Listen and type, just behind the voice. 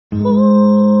Good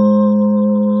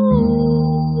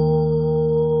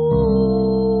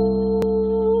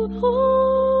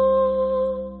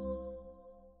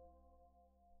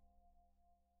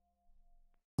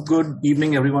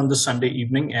evening, everyone, this Sunday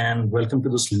evening, and welcome to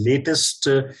this latest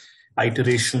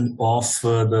iteration of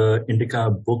the Indica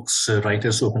Books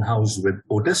Writers Open House with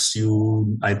Otis.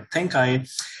 I think I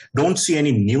don't see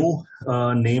any new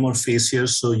name or face here,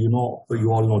 so you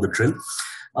all know the drill.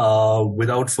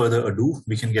 Without further ado,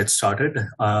 we can get started.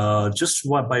 Just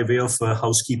by way of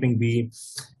housekeeping, we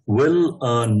will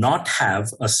not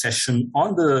have a session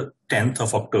on the 10th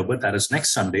of October, that is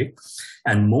next Sunday.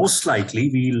 And most likely,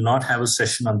 we will not have a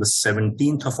session on the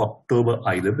 17th of October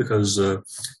either, because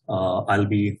I'll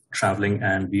be traveling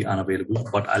and be unavailable.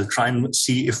 But I'll try and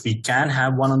see if we can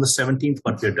have one on the 17th,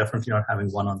 but we're definitely not having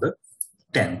one on the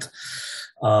 10th.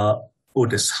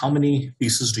 Otis, how many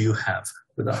pieces do you have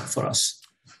for us?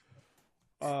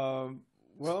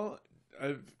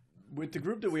 With the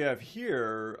group that we have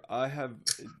here,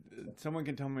 someone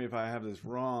can tell me if I have this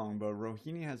wrong, but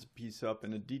Rohini has a piece up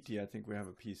and Aditi, I think we have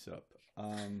a piece up.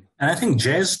 And I think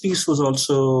Jay's piece was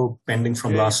also pending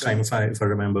from last time, if I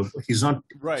remember. He's not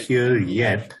here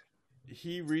yet.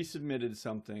 He resubmitted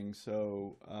something,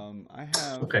 so I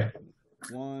have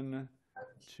 1,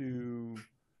 2,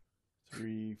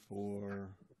 3, 4.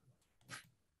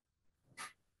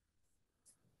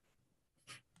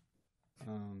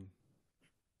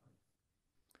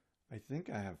 I think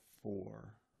I have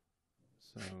 4.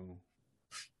 So.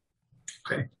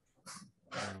 Okay.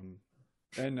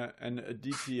 And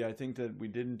Aditi, I think that we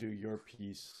didn't do your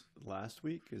piece last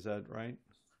week. Is that right?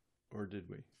 Or did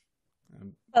we?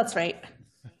 That's right.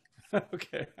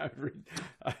 Okay.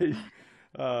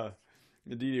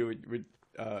 Aditi,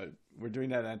 we're doing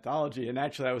that anthology. And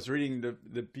actually, I was reading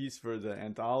the piece for the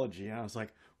anthology, and I was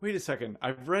like, wait a second,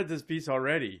 I've read this piece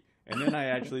already. And then I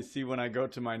actually see when I go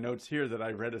to my notes here that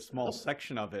I read a small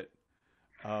section of it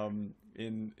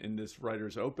in this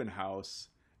writer's open house.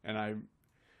 And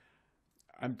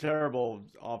I'm terrible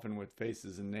often with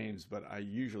faces and names, but I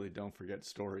usually don't forget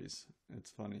stories. It's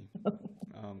funny.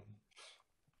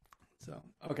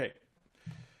 Okay.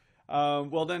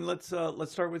 Well, then let's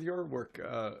start with your work,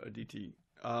 Aditi.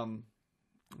 Let's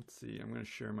see. I'm going to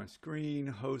share my screen.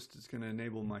 Host is going to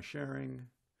enable my sharing.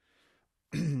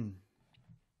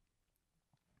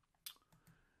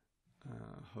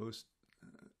 Host.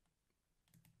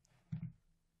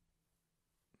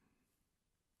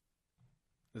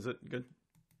 Is it good?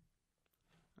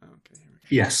 Okay, here we go.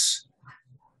 Yes.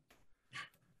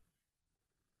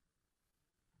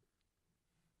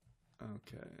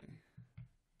 Okay.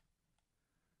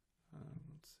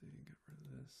 Let's see, get rid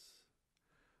of this.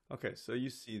 Okay, so you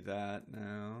see that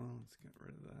now. Let's get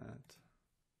rid of that.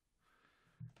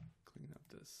 Clean up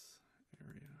this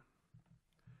area.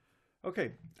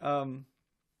 Okay.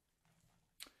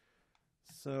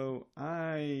 So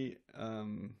I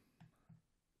on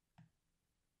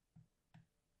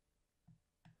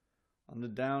the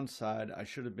downside, I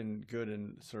should have been good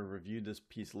and sort of reviewed this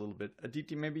piece a little bit.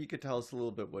 Aditi, maybe you could tell us a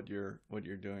little bit what you're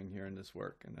doing here in this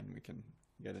work, and then we can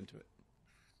get into it.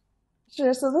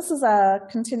 Sure. So this is a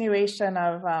continuation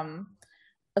of a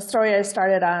story I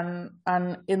started on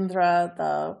Indra,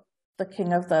 the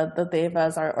king of the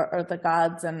devas or the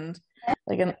gods, and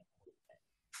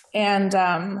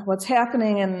what's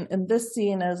happening in this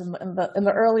scene is in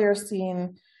the earlier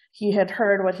scene, he had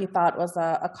heard what he thought was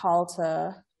a call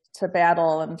to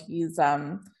battle, and he's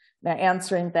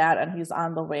answering that, and he's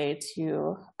on the way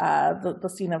to the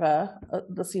scene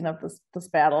of this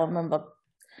battle. And then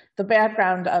the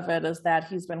background of it is that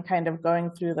he's been kind of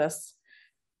going through this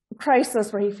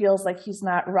crisis where he feels like he's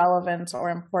not relevant or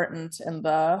important in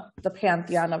the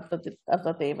pantheon of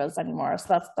the devas anymore.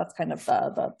 So that's kind of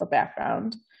the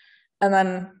background. And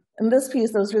then in this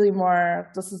piece, there's really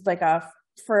more. This is like a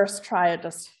first try at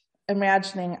just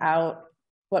imagining out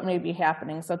what may be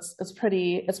happening. So it's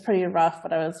pretty rough.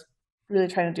 What I was really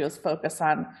trying to do is focus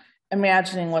on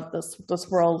imagining what this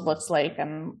world looks like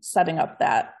and setting up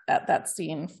that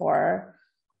scene for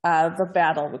the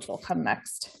battle, which will come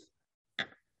next.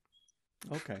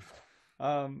 Okay.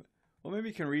 Well, maybe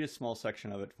you can read a small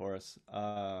section of it for us.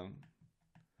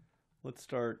 Let's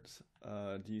start.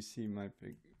 Do you see my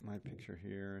picture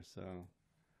here? So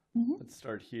let's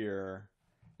start here.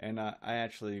 And I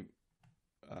actually,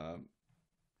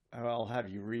 I'll have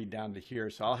you read down to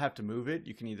here. So I'll have to move it.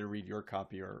 You can either read your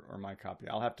copy or my copy.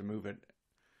 I'll have to move it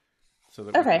so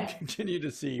that we can continue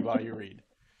to see while you read.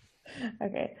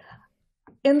 Okay.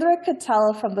 Indra could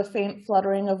tell from the faint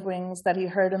fluttering of wings that he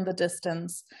heard in the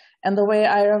distance, and the way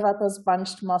Airavata's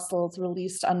bunched muscles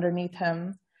released underneath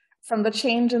him, from the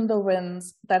change in the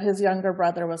winds that his younger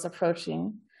brother was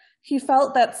approaching. He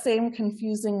felt that same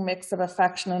confusing mix of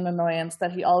affection and annoyance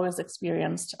that he always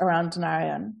experienced around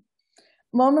Narayan.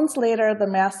 Moments later, the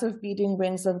massive beating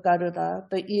wings of Garuda,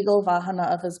 the eagle Vahana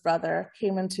of his brother,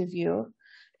 came into view.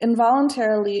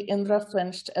 Involuntarily, Indra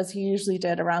flinched as he usually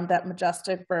did around that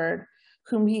majestic bird,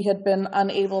 whom he had been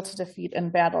unable to defeat in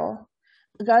battle.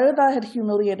 Garuda had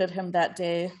humiliated him that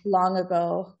day, long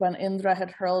ago, when Indra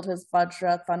had hurled his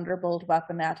Vajra thunderbolt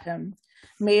weapon at him,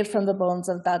 made from the bones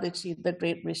of Dadichi, the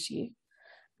great rishi.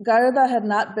 Garuda had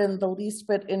not been the least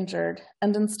bit injured,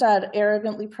 and instead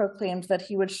arrogantly proclaimed that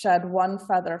he would shed one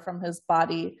feather from his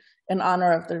body in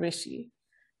honor of the rishi.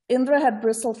 Indra had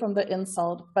bristled from the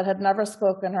insult, but had never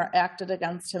spoken or acted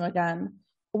against him again.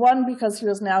 One, because he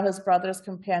was now his brother's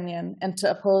companion, and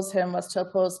to oppose him was to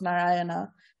oppose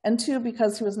Narayana, and two,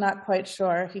 because he was not quite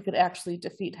sure he could actually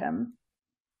defeat him.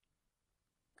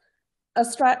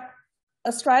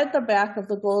 Astride the back of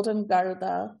the golden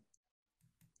Garuda,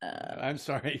 I'm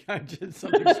sorry, I did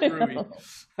something screwy.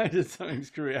 I did something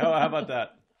screwy. How about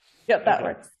that? Yep, that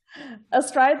works.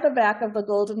 Astride the back of the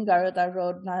golden Garuda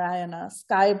rode Narayana,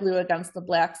 sky blue against the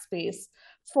black space,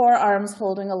 4 arms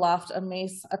holding aloft a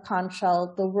mace, a conch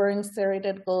shell, the whirring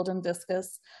serrated golden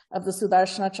discus of the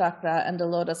Sudarshana chakra, and a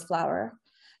lotus flower.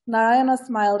 Narayana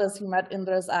smiled as he met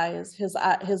Indra's eyes,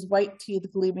 his white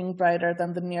teeth gleaming brighter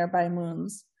than the nearby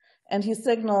moons, and he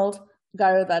signaled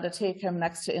Garuda to take him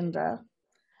next to Indra.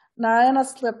 Narayana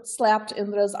slapped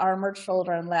Indra's armored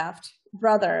shoulder and laughed.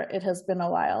 Brother, it has been a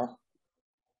while.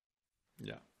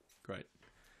 Yeah, great.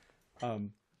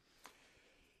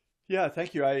 Yeah,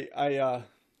 thank you. I'm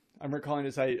recalling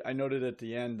this. I noted at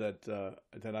the end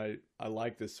that I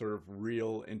like this sort of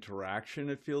real interaction.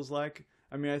 It feels like.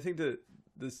 I mean, I think that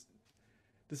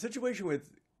the situation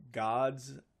with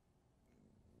gods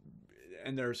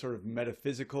and their sort of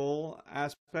metaphysical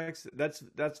aspects,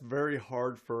 that's very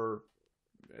hard for.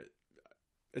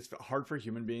 It's hard for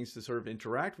human beings to sort of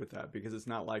interact with that because it's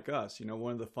not like us. You know,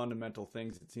 one of the fundamental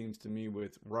things it seems to me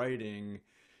with writing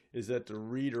is that the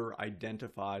reader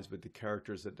identifies with the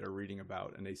characters that they're reading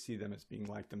about and they see them as being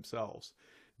like themselves.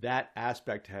 That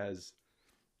aspect has,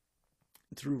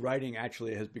 through writing,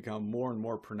 actually has become more and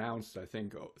more pronounced, I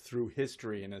think, through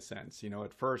history in a sense. You know,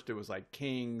 at first it was like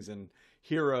kings and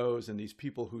heroes and these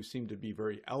people who seemed to be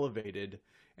very elevated,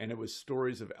 and it was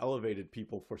stories of elevated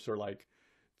people for sort of like,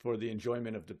 for the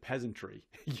enjoyment of the peasantry,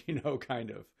 you know,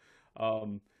 kind of.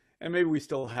 And maybe we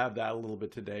still have that a little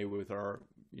bit today with our,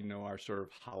 you know, our sort of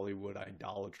Hollywood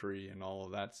idolatry and all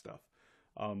of that stuff.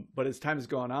 But as time has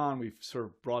gone on, we've sort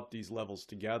of brought these levels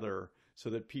together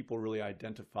so that people really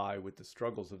identify with the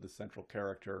struggles of the central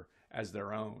character as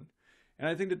their own. And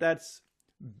I think that that's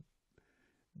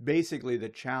basically the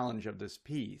challenge of this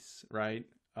piece, right?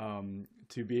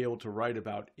 To be able to write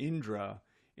about Indra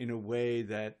in a way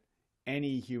that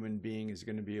any human being is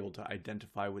going to be able to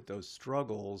identify with those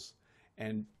struggles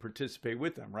and participate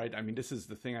with them, right? I mean, this is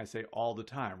the thing I say all the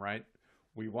time, right?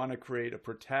 We want to create a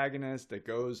protagonist that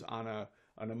goes on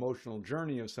an emotional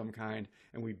journey of some kind,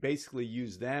 and we basically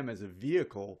use them as a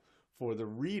vehicle for the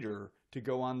reader to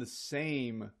go on the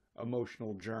same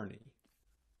emotional journey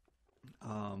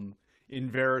in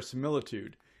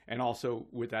verisimilitude. And also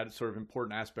with that sort of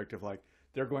important aspect of like,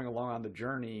 they're going along on the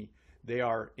journey, they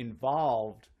are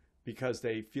involved because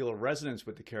they feel a resonance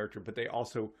with the character, but they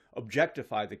also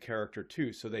objectify the character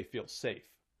too, so they feel safe.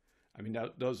 I mean,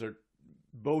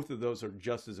 both of those are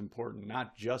just as important,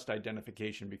 not just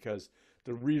identification, because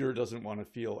the reader doesn't want to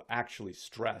feel actually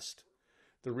stressed.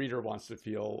 The reader wants to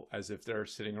feel as if they're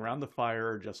sitting around the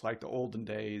fire, just like the olden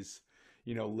days,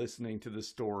 you know, listening to the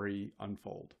story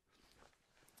unfold.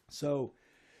 So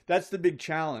that's the big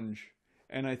challenge.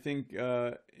 And I think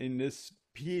in this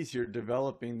piece, you're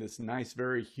developing this nice,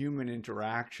 very human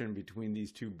interaction between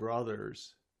these two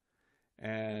brothers,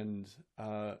 and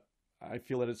I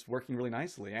feel that it's working really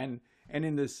nicely. And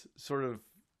in this sort of,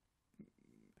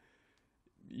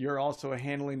 you're also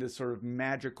handling this sort of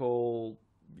magical,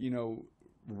 you know,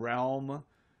 realm.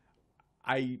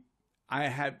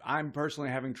 I'm personally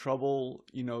having trouble,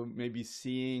 you know, maybe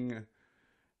seeing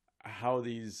how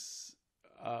these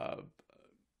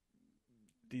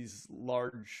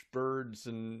large birds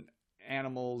and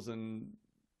animals and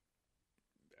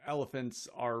elephants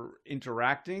are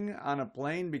interacting on a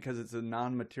plane, because it's a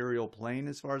non-material plane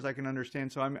as far as I can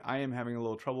understand. So I am having a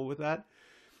little trouble with that.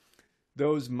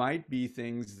 Those might be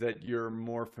things that you're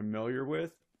more familiar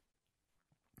with.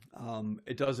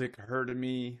 It does occur to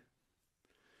me,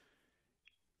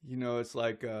 you know, it's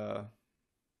like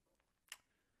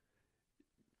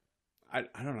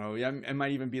I don't know. It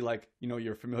might even be like,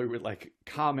 you're familiar with like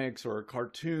comics or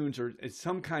cartoons, or it's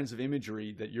some kinds of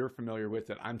imagery that you're familiar with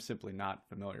that I'm simply not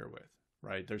familiar with,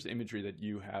 right? There's imagery that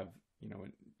you have,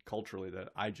 culturally that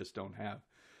I just don't have.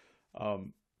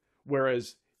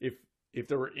 Whereas if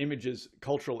there were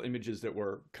cultural images that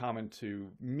were common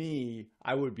to me,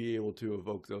 I would be able to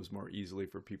evoke those more easily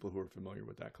for people who are familiar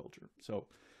with that culture. So,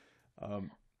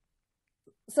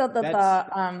 so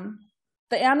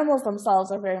the animals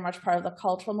themselves are very much part of the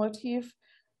cultural motif.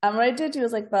 What I did do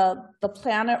is like the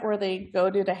planet where they go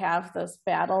to have this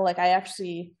battle, like I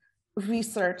actually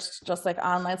researched just like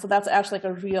online. So that's actually like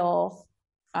a real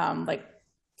like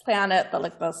planet that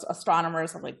like the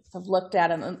astronomers have looked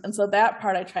at, and so that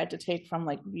part I tried to take from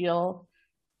like real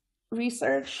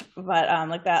research, but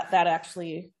like that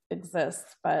actually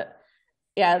exists. But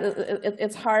yeah,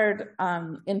 it's hard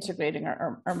integrating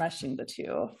or meshing the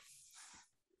two.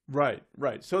 Right.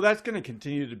 So that's going to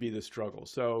continue to be the struggle.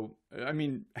 So, I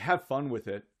mean, have fun with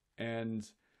it. And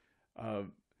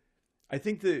I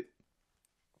think that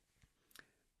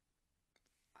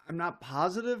I'm not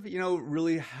positive,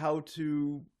 really how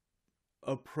to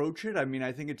approach it. I mean,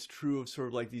 I think it's true of sort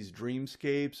of like these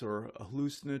dreamscapes or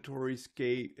hallucinatory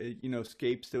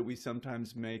scapes that we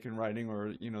sometimes make in writing,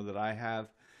 or, that I have.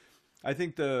 I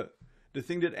think the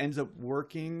thing that ends up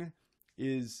working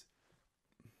is,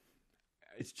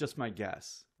 it's just my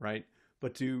guess, right?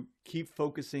 But to keep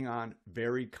focusing on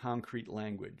very concrete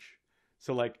language.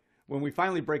 So like when we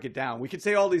finally break it down, we could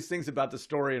say all these things about the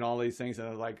story and all these things,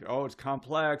 and like, oh, it's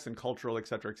complex and cultural, et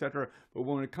cetera, et cetera. But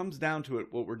when it comes down to it,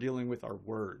 what we're dealing with are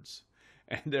words.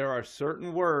 And there are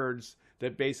certain words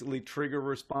that basically trigger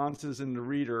responses in the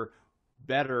reader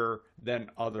better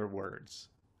than other words.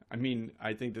 I mean,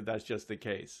 I think that that's just the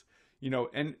case.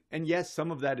 And yes,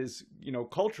 some of that is,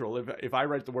 cultural. If I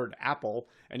write the word apple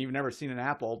and you've never seen an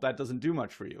apple, that doesn't do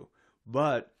much for you.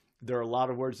 But there are a lot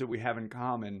of words that we have in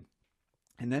common.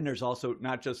 And then there's also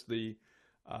not just the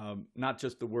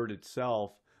word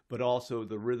itself, but also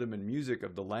the rhythm and music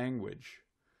of the language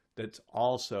that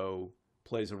also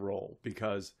plays a role,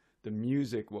 because the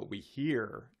music, what we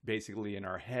hear basically in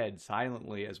our head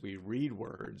silently as we read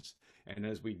words and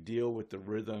as we deal with the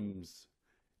rhythms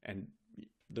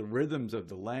of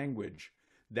the language,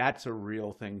 that's a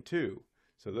real thing too.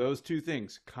 So those two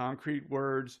things, concrete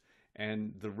words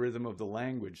and the rhythm of the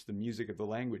language, the music of the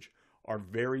language, are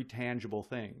very tangible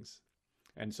things.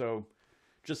 And so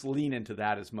just lean into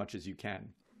that as much as you can.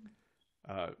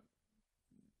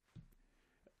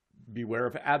 Beware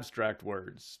of abstract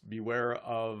words. Beware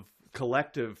of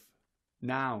collective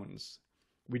nouns.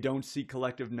 We don't see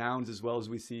collective nouns as well as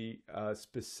we see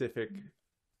specific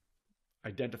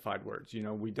identified words.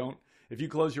 We don't, if you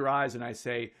close your eyes and I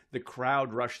say the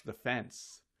crowd rushed the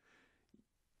fence,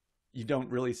 you don't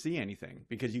really see anything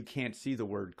because you can't see the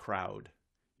word crowd.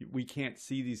 We can't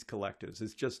see these collectives.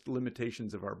 It's just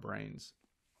limitations of our brains.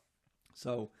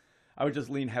 So I would just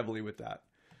lean heavily with that.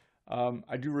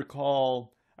 I don't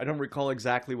recall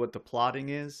exactly what the plotting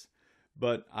is,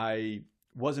 but I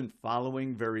wasn't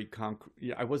following very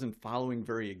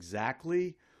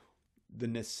exactly the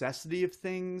necessity of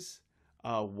things,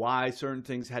 why certain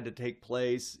things had to take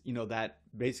place, that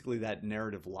basically that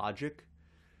narrative logic.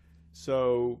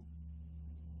 So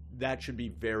that should be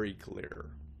very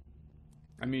clear.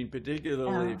 I mean,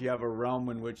 particularly if you have a realm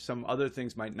in which some other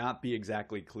things might not be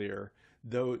exactly clear,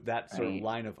 though that sort of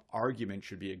line of argument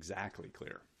should be exactly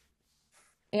clear.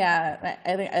 Yeah,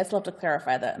 I think I still have to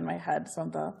clarify that in my head,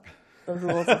 some of the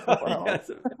rules of the world.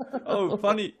 Yes. Oh,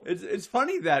 funny. It's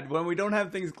funny that when we don't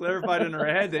have things clarified in our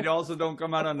head, they also don't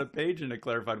come out on the page in a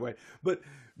clarified way. But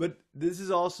this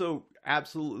is also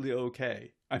absolutely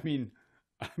okay. I mean,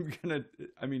 the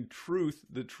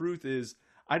truth is,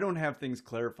 I don't have things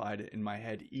clarified in my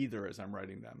head either as I'm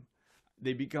writing them.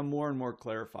 They become more and more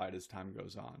clarified as time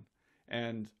goes on.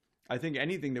 And I think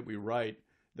anything that we write,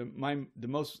 the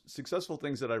most successful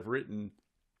things that I've written,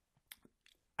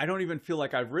 I don't even feel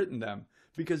like I've written them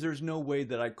because there's no way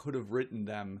that I could have written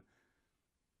them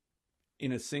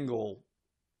in a single,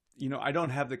 I don't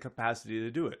have the capacity to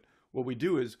do it. What we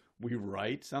do is we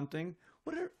write something.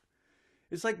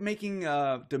 It's like making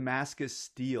Damascus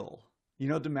steel.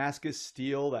 Damascus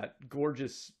steel, that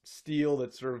gorgeous steel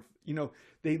that sort of,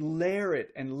 they layer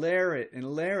it and layer it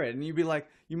and layer it. And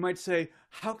you might say,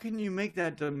 how can you make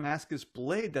that Damascus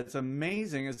blade? That's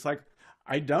amazing. It's like,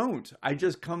 I don't. I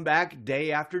just come back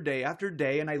day after day after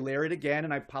day and I layer it again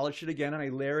and I polish it again and I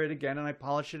layer it again and I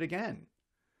polish it again.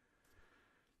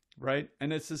 Right?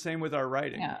 And it's the same with our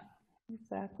writing. Yeah,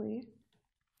 exactly.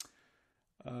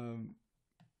 And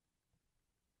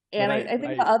I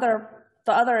think the other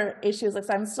the other issues, like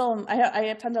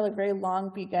I tend to like very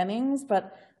long beginnings,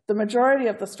 but the majority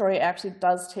of the story actually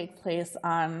does take place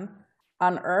on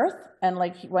Earth, and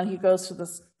like when he goes through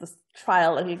this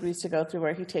trial that he agrees to go through,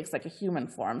 where he takes like a human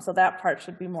form. So that part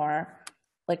should be more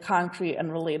like concrete and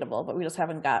relatable, but we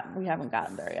haven't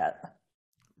gotten there yet.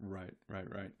 Right.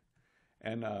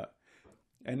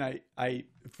 And I,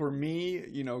 for me,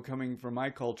 you know, coming from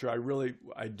my culture,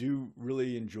 I do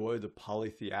really enjoy the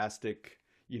polytheistic,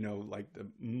 you know, like the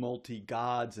multi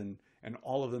gods, and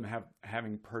all of them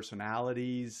having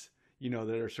personalities, you know,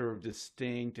 that are sort of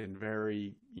distinct and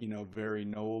very, you know, very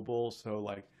knowable. So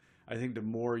like, I think the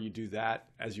more you do that,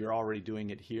 as you're already doing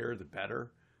it here, the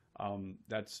better.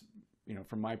 That's, you know,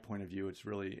 from my point of view, it's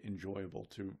really enjoyable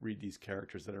to read these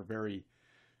characters that are very,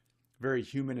 very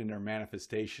human in their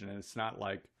manifestation. And it's not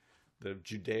like the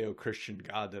Judeo-Christian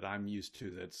God that I'm used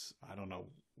to. That's, I don't know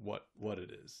what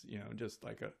it is, you know, just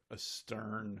like a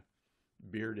stern,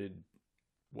 bearded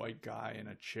white guy in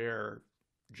a chair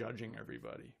judging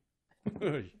everybody.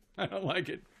 I don't like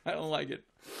it.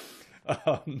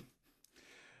 Um,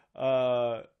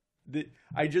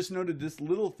 I just noted this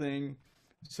little thing.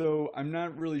 So I'm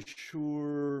not really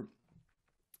sure.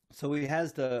 So he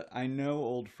has I know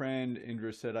old friend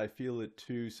Indra said, I feel it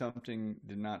too. Something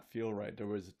did not feel right. There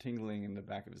was a tingling in the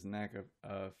back of his neck,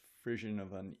 a frisson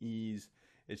of unease.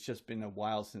 It's just been a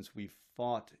while since we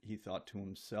fought, he thought to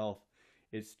himself.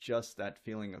 It's just that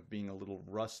feeling of being a little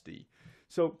rusty.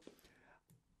 So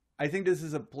I think this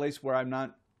is a place where I'm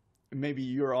not, maybe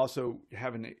you're also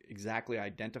haven't exactly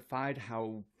identified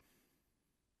how,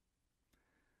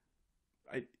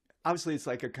 obviously it's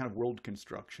like a kind of world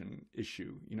construction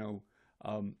issue, you know.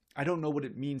 I don't know what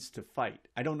it means to fight.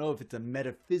 I don't know if it's a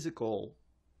metaphysical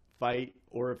fight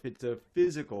or if it's a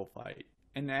physical fight.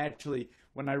 And actually,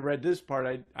 when I read this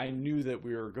part, I knew that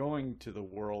we were going to the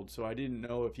world, so I didn't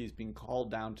know if he's being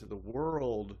called down to the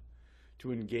world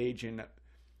to engage in.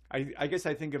 I guess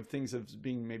I think of things as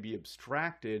being maybe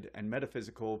abstracted and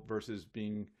metaphysical versus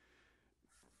being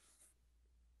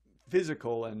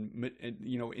physical and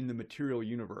you know, in the material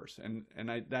universe, and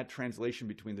that translation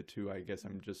between the two, I guess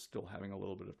I'm just still having a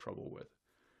little bit of trouble with.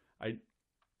 Do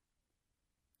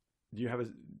you have a?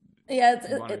 Yeah,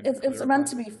 it's meant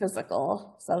to be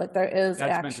physical. So like there is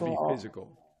That's actual meant to be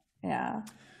physical. Yeah.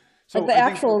 So like the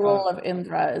actual role of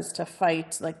Indra is to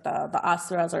fight like the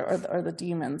asuras or the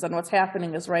demons. And what's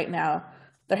happening is right now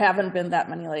there haven't been that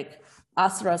many like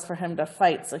asuras for him to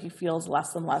fight, so he feels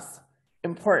less and less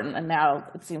important. And now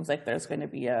it seems like there's going to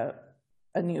be a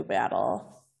new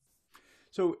battle.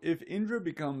 So if Indra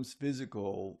becomes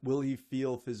physical, will he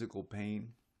feel physical pain?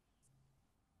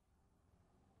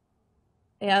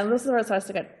 Yeah, and this is where it starts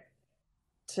to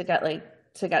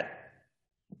get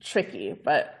tricky,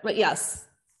 but yes.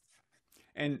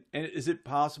 And is it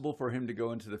possible for him to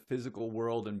go into the physical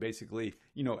world and basically,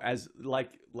 you know, as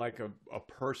like a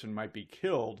person might be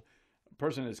killed, a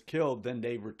person is killed, then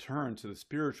they return to the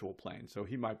spiritual plane. So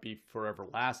he might be forever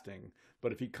lasting.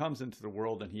 But if he comes into the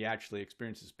world and he actually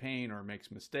experiences pain or makes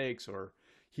mistakes, or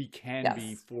he can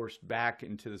be forced back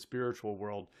into the spiritual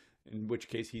world, in which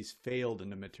case he's failed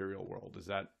in the material world. Is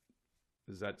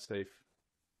that safe?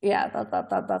 Yeah,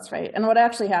 that's right. And what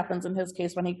actually happens in his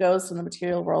case when he goes to the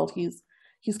material world, he's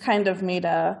kind of made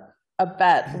a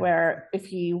bet where if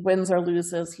he wins or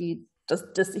loses, he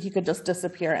could just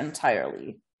disappear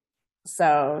entirely.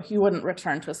 So he wouldn't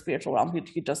return to a spiritual realm.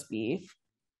 He'd just be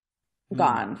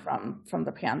gone from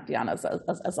the pantheon as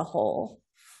a whole.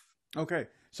 Okay.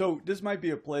 So this might be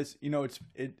a place, you know,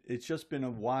 it's just been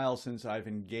a while since I've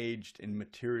engaged in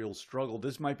material struggle.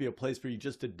 This might be a place for you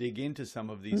just to dig into some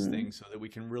of these things so that we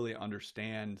can really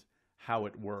understand how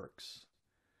it works.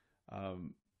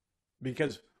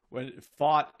 Because when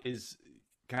fought is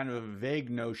kind of a vague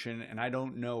notion, and I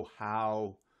don't know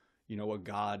how, you know, a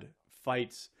god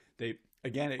fights.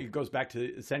 Again, it goes back to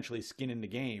essentially skin in the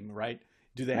game, right?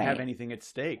 Do they have anything at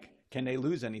stake? Can they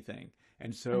lose anything?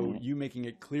 And so you making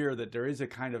it clear that there is a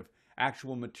kind of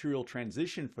actual material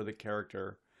transition for the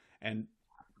character, and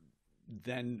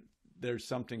then there's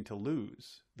something to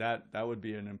lose. That would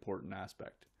be an important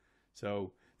aspect.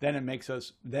 So then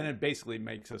it basically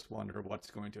makes us wonder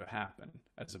what's going to happen,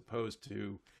 as opposed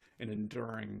to an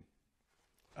enduring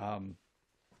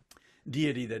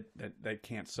deity that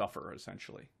can't suffer,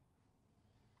 essentially.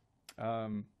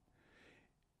 And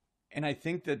I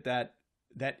think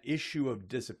that issue of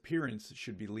disappearance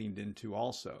should be leaned into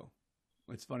also.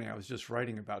 It's funny, I was just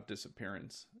writing about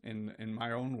disappearance in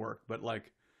my own work, but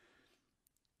like,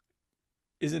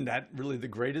 isn't that really the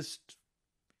greatest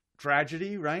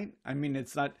tragedy, right? I mean, it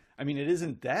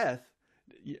isn't death.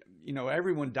 You know,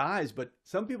 everyone dies, but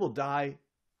some people die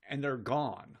and they're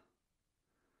gone.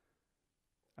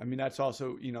 I mean, that's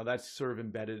also, that's sort of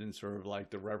embedded in sort of like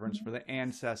the reverence for the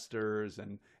ancestors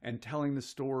and telling the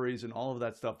stories and all of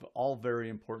that stuff, all very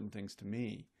important things to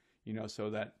me, so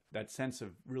that sense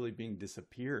of really being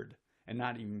disappeared and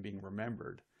not even being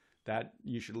remembered, that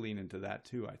you should lean into that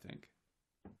too, I think.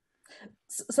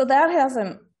 So that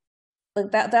hasn't,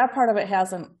 like that part of it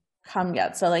hasn't come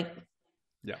yet. So like,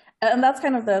 yeah. And that's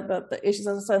kind of the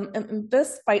issues. So in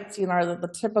this fight scene are the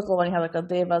typical when you have like a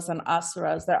devas and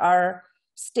asuras. There are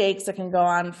stakes that can go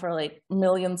on for like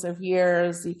millions of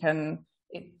years.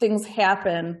 Things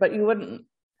happen, but you wouldn't,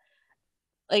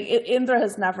 like Indra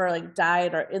has never like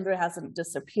died or Indra hasn't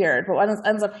disappeared. But what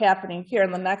ends up happening here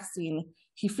in the next scene,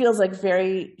 he feels like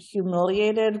very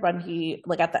humiliated when he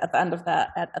like at the end of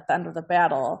at the end of the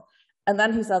battle, and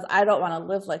then he says, "I don't want to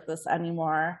live like this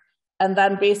anymore." And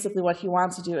then basically what he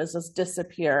wants to do is just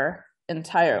disappear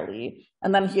entirely.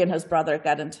 And then he and his brother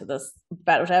get into this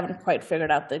battle, which I haven't quite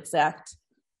figured out the exact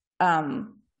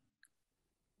terms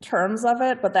of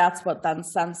it, but that's what then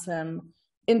sends him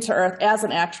into Earth as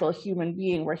an actual human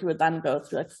being, where he would then go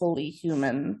through like fully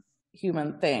human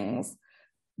things.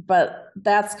 But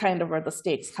that's kind of where the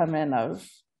stakes come in of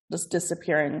just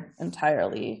disappearing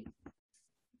entirely.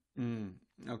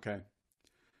 Okay.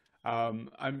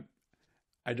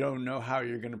 I don't know how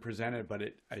you're going to present it, but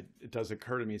it does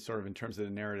occur to me sort of in terms of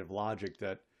the narrative logic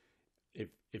that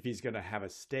if he's going to have a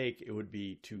stake, it would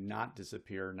be to not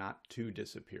disappear, not to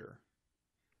disappear.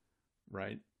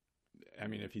 Right? I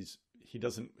mean, if he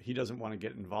doesn't want to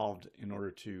get involved in order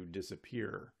to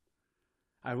disappear.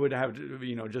 I would have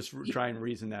to, just try and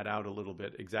reason that out a little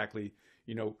bit. Exactly.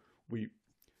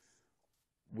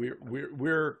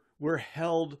 We're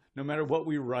held, no matter what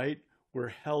we write, we're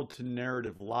held to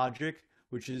narrative logic,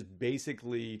 which is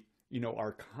basically,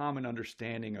 our common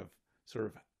understanding of sort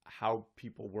of how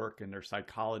people work and their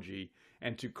psychology,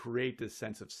 and to create this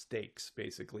sense of stakes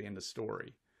basically in the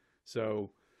story. So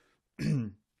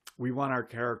we want our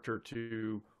character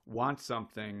to want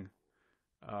something.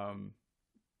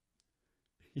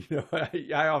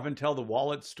 I often tell the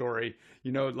wallet story,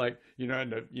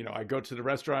 I go to the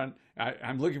restaurant,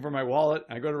 I'm looking for my wallet.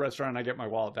 I go to the restaurant and I get my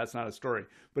wallet. That's not a story,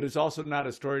 but it's also not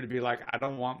a story to be like, I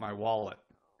don't want my wallet.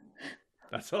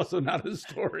 That's also not a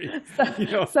story.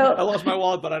 So I lost my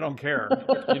wallet, but I don't care.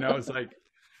 It's like,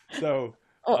 so.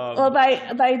 Well,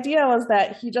 the idea was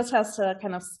that he just has to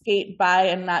kind of skate by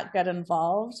and not get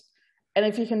involved. And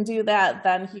if he can do that,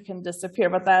 then he can disappear.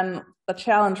 But then the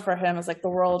challenge for him is like the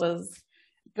world is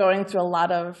going through a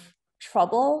lot of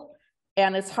trouble,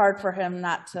 and it's hard for him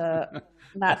not to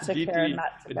Aditi, care,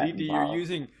 not to get Aditi,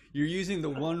 involved. you're using the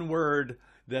one word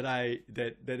that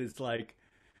is like,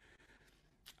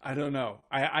 I don't know.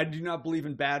 I do not believe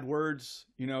in bad words,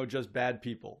 just bad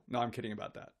people. No, I'm kidding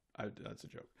about that. That's a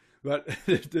joke. But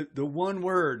the one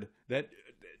word that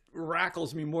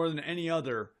rackles me more than any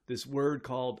other, this word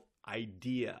called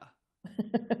idea.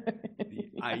 The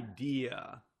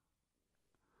idea.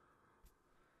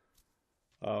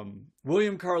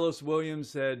 William Carlos Williams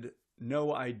said,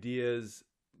 "No ideas,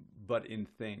 but in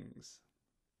things,"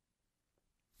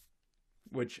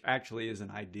 which actually is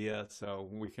an idea, so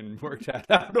we can work that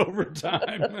out over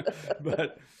time.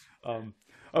 But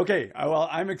okay, well,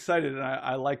 I'm excited, and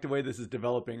I like the way this is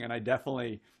developing, and I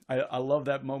love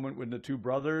that moment with the two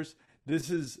brothers. This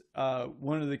is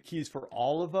one of the keys for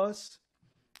all of us.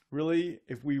 Really,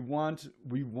 if we want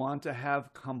to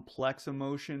have complex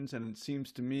emotions, and it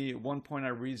seems to me at one point I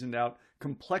reasoned out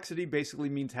complexity basically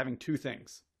means having two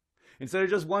things. Instead of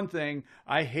just one thing,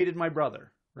 I hated my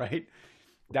brother, right?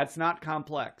 That's not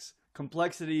complex.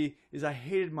 Complexity is I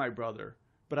hated my brother,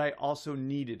 but I also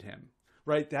needed him,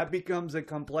 right? That becomes a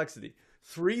complexity.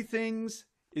 Three things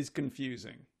is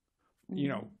confusing,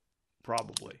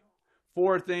 probably.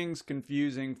 Four things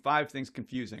confusing, five things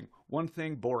confusing. One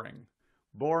thing boring.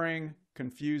 Boring,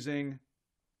 confusing,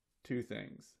 two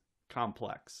things,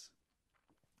 complex,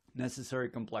 necessary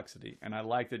complexity. And I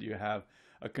like that you have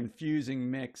a confusing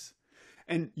mix,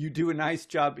 and you do a nice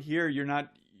job here. You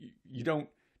don't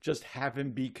just have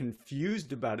him be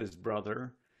confused about his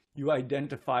brother. You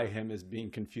identify him as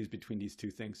being confused between these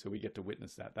two things. So we get to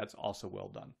witness that. That's also well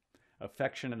done.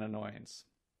 Affection and annoyance.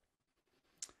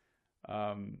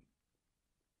 That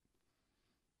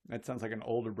sounds like an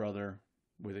older brother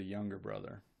with a younger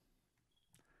brother.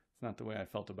 It's not the way I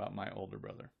felt about my older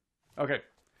brother. Okay.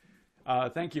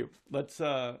 Thank you. Let's,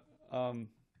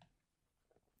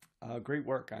 great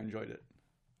work. I enjoyed it.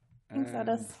 Thanks,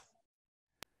 Otis.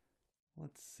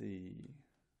 Let's see.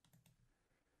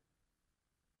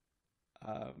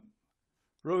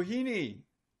 Rohini.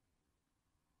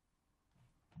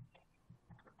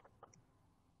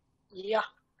 Yeah,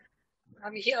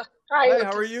 I'm here. Hi, Hi,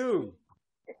 how are Otis. you?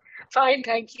 Fine,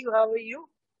 thank you. How are you?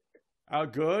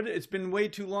 Good. It's been way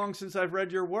too long since I've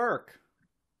read your work.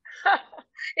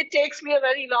 It takes me a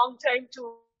very long time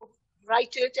to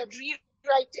write it and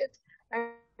rewrite it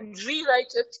and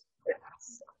rewrite it.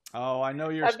 Oh, I know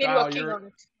your I've been style. working on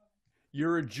it.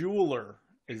 You're a jeweler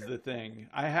is the thing.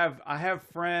 I have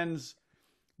friends.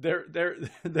 There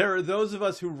there are those of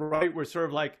us who write. We're sort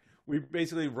of like we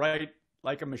basically write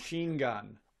like a machine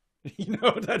gun. You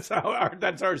know, that's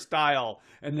our style.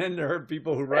 And then there are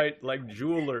people who write like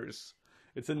jewelers.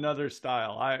 It's another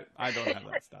style. I don't have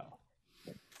that style.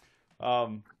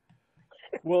 Um,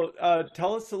 well,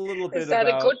 tell us a little Is bit that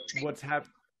a good about thing? what's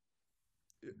happened.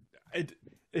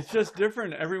 It's just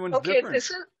different. Everyone's Okay, different.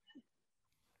 this is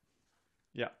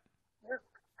Yeah.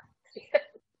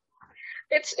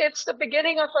 it's the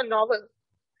beginning of a novel.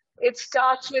 It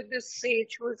starts with this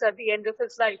sage who is at the end of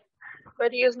his life,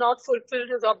 but he has not fulfilled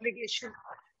his obligation,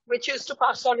 which is to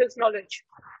pass on his knowledge.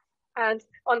 And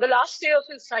on the last day of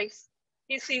his life,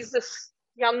 he sees this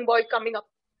young boy coming up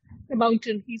the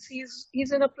mountain.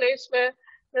 He's in a place where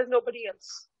there's nobody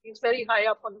else. He's very high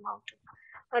up on the mountain.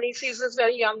 And he sees this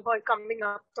very young boy coming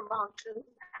up the mountain.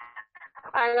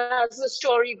 And as the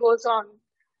story goes on,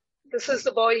 this is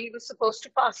the boy he was supposed to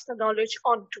pass the knowledge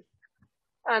on to.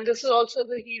 And this is also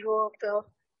the hero of the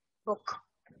book.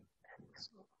 So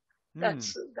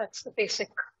that's the basic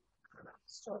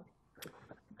story.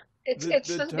 It's The it's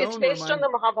the it's tone based on remind the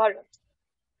Mahabharata.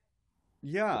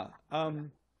 Yeah.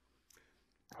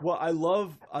 Well, I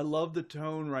love the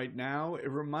tone right now. It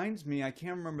reminds me, I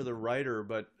can't remember the writer,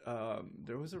 but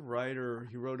there was a writer,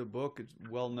 he wrote a book, it's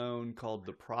well known, called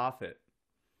The Prophet.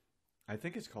 I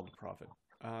think it's called The Prophet.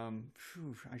 I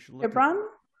should look it. Gibran?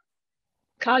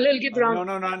 Khalil No,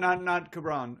 Gibran. no, not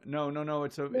Cabran. No, no, no.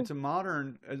 It's a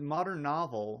modern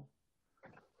novel.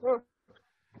 Hmm.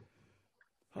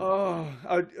 Oh,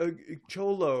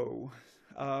 Cholo.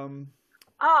 Um,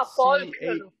 Paul C8.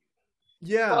 Coelho.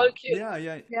 Yeah, Paul Coelho. yeah,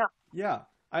 yeah, Yeah. yeah.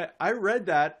 I read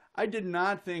that. I did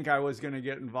not think I was going to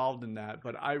get involved in that,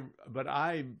 but I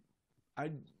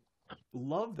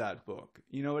love that book.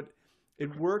 You know,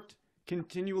 it worked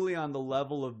continually on the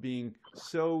level of being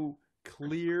so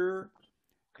clear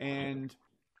and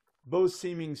both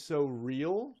seeming so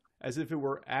real, as if it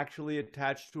were actually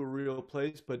attached to a real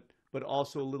place, but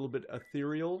also a little bit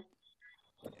ethereal.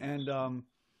 And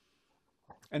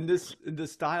this the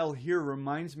style here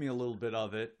reminds me a little bit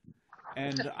of it.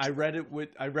 And I read it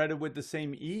with the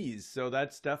same ease. So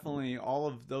that's definitely all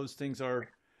of those things are.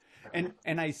 And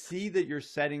I see that you're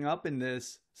setting up in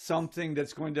this something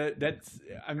that's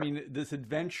I mean this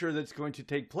adventure that's going to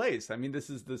take place. I mean this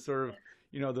is the sort of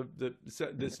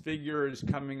this figure is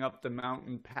coming up the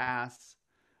mountain pass,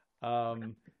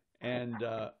 um, and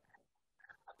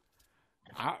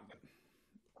I,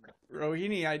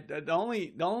 Rohini,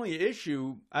 the only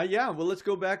issue, yeah, well, let's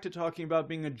go back to talking about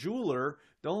being a jeweler.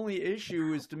 The only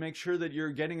issue is to make sure that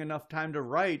you're getting enough time to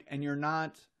write and you're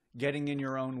not getting in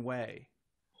your own way.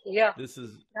 Yeah. This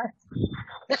is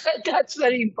That's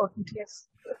very important, yes.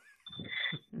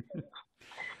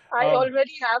 I um,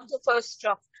 already have the first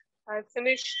draft. I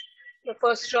finished the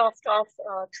first draft of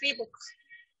 3 books.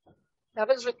 That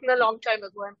was written a long time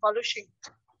ago. I'm polishing.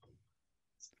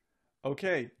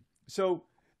 okay. So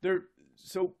there,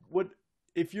 so what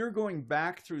if you're going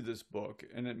back through this book,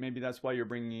 and maybe that's why you're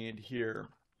bringing it here?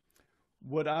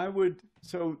 What I would,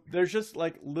 so there's just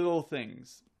like little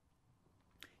things.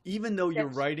 Even though you're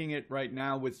Yes. writing it right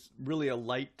now with really a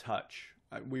light touch,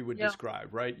 we would Yeah.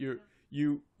 describe, right?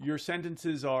 Your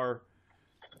sentences are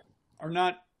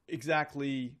not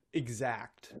exactly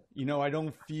exact. You know, I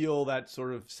don't feel that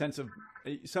sort of sense of.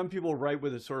 Some people write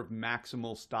with a sort of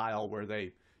maximal style where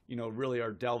they, really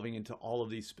are delving into all of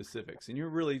these specifics, and you're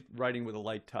really writing with a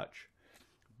light touch.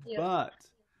 Yeah. But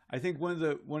I think one of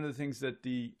the things that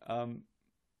the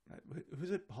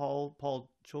who's it, Paul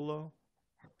Cholo?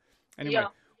 Anyway,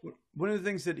 Yeah. one of the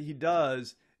things that he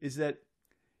does is that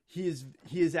he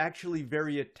is actually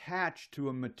very attached to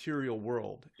a material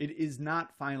world. It is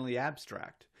not finally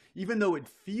abstract. Even though it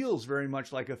feels very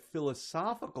much like a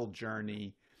philosophical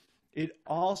journey, it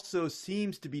also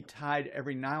seems to be tied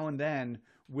every now and then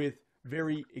with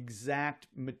very exact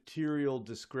material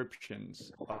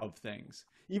descriptions of things.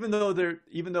 Even though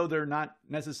they're not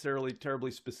necessarily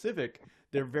terribly specific,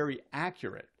 they're very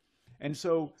accurate. And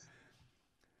so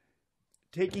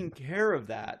taking care of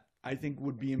that, I think,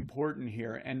 would be important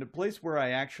here. And the place where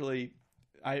I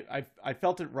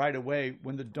felt it right away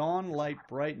when the dawn light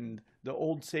brightened, the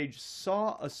old sage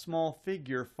saw a small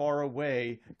figure far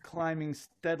away climbing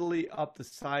steadily up the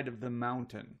side of the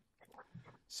mountain.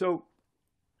 So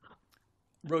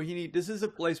Rohini, this is a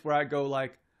place where I go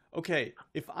like, okay,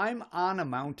 if I'm on a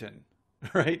mountain,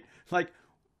 right? Like,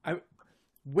 I,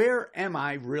 where am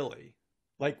I really?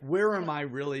 Like, where am I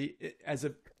really as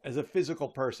a physical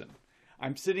person?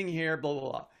 I'm sitting here, blah blah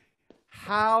blah.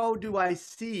 How do I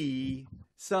see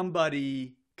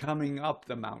somebody coming up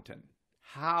the mountain?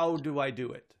 How do I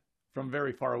do it from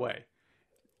very far away?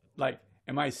 Like,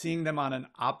 am I seeing them on an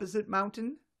opposite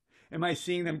mountain? Am I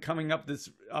seeing them coming up this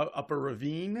up a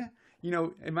ravine? You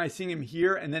know, am I seeing them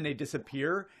here and then they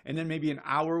disappear and then maybe an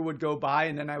hour would go by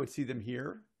and then I would see them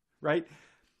here, right?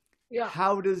 Yeah,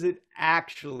 How does it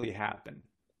actually happen?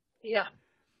 yeah.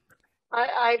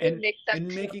 I will And make that and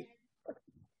clear. making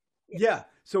Yes, yeah,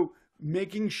 so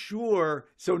making sure,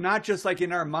 so not just like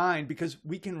in our mind, because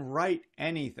we can write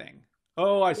anything.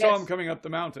 Oh, I saw him yes, coming up the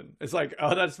mountain. It's like,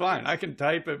 oh, that's fine. I yes, can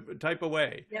type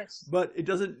away. yes, But it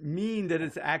doesn't mean that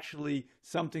it's actually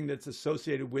something that's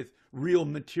associated with real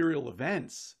material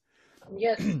events.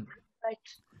 yes. Right.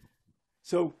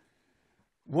 So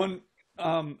one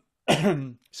um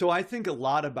so I think a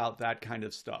lot about that kind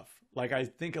of stuff. Like I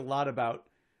think a lot about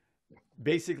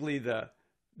basically the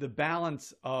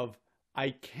balance of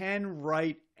I can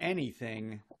write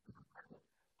anything.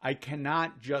 I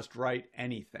cannot just write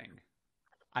anything.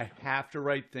 I have to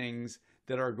write things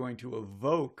that are going to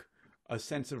evoke a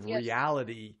sense of Yes,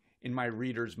 reality in my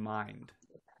reader's mind.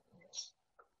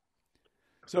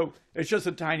 So it's just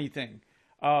a tiny thing.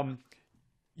 Um,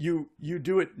 you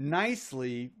do it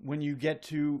nicely when you get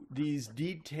to these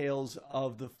details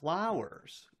of the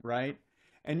flowers, right?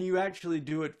 And you actually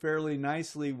do it fairly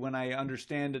nicely when I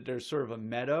understand that there's sort of a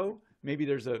meadow. Maybe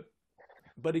there's a,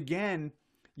 but again,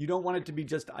 you don't want it to be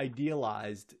just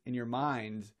idealized in your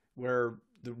mind where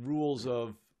the rules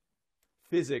of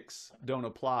physics don't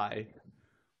apply.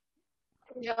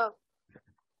 yeah,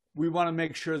 We want to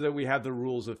make sure that we have the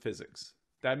rules of physics.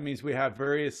 That means we have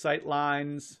various sight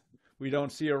lines. We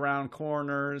don't see around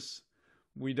corners.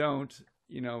 We don't,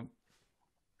 you know,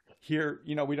 hear,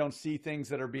 you know, we don't see things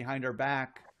that are behind our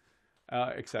back,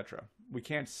 etc. We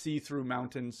can't see through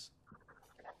mountains.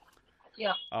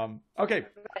 yeah. Okay,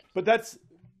 but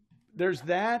there's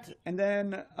that, and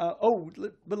then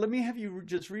but let me have you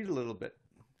just read a little bit.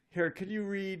 Here, could you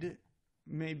read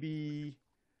maybe?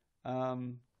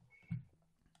 Um,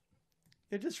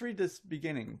 yeah, just read this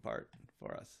beginning part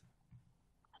for us.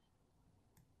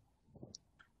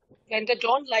 When the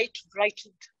dawn light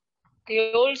brightened,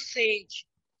 the old sage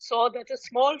saw that a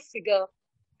small figure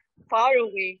far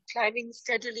away climbing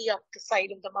steadily up the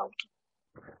side of the mountain.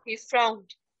 He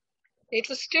frowned. It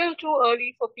was still too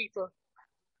early for people.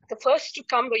 The first to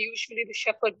come were usually the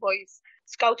shepherd boys,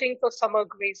 scouting for summer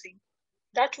grazing.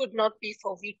 That would not be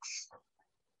for weeks.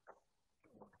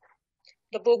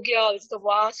 The Bugyals, the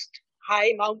vast,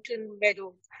 high mountain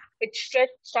meadows, which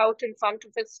stretched out in front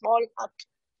of his small hut,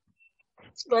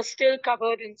 were still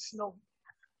covered in snow.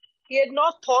 He had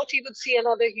not thought he would see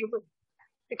another human,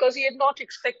 because he had not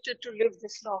expected to live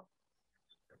this long.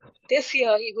 This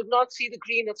year he would not see the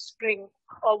green of spring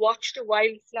or watch the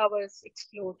wildflowers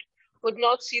explode, would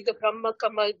not see the Brahma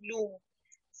Kamal bloom,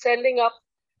 sending up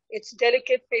its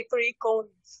delicate papery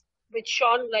cones, which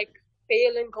shone like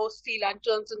pale and ghostly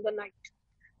lanterns in the night.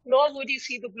 Nor would he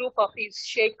see the blue poppies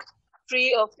shake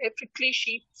free of their prickly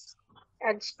sheaths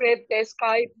and spread their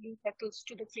sky blue petals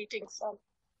to the fleeting sun.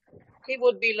 He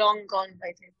would be long gone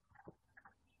by then.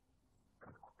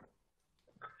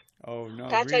 Oh no,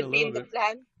 That read a had little been the bit.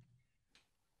 plan.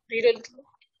 Read a little.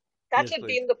 That Yes, had please.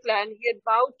 been the plan. He had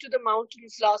bowed to the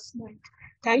mountains last night,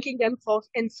 thanking them for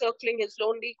encircling his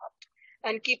lonely hut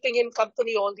and keeping him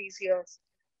company all these years.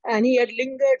 And he had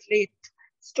lingered late,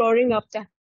 storing up that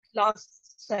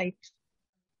last sight.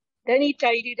 Then he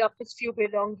tidied up his few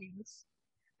belongings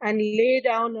and lay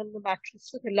down on the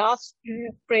mattress with a last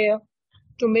prayer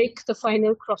to make the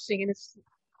final crossing in his sleep.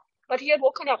 But he had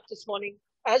woken up this morning,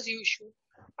 as usual,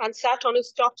 and sat on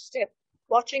his top step,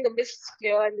 watching the mists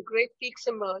clear and the great peaks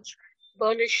emerge,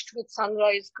 burnished with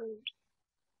sunrise gold.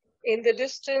 In the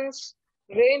distance,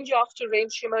 range after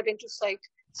range shimmered into sight,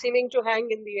 seeming to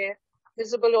hang in the air,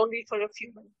 visible only for a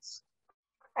few minutes.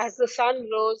 As the sun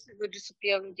rose, it would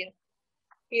disappear again.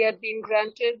 He had been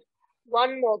granted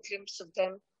one more glimpse of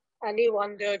them, and he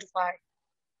wondered why.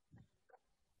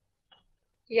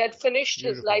 He had finished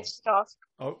his Beautiful. life's task,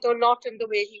 Oh, though not in the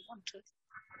way he wanted.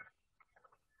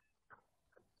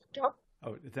 Stop.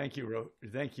 oh, thank you,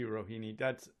 thank you, Rohini.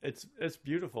 It's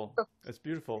beautiful. It's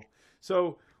beautiful.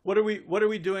 So, what are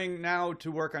we doing now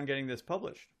to work on getting this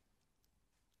published?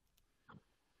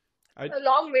 I A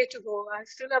long way to go. I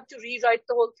still have to rewrite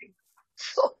the whole thing.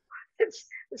 So it's,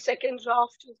 the second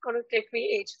draft is going to take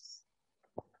me ages.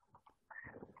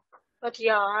 But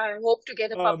yeah, I hope to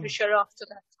get a publisher after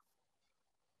that.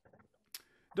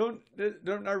 Don't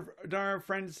our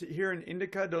friends here in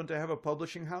Indica, don't they have a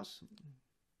publishing house?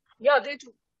 Yeah, they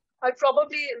do. I'll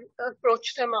probably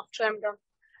approach them after I'm done.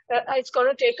 It's going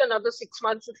to take another 6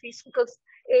 months at least because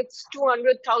it's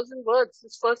 200,000 words,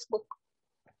 this first book.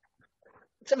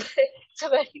 It's a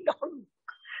very long book.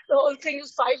 The whole thing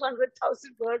is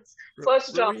 500,000 words,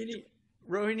 first draft.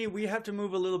 Rohini, we have to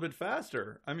move a little bit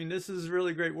faster. I mean, this is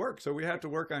really great work, so we have to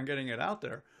work on getting it out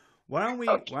there. Why don't we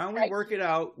work it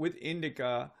out with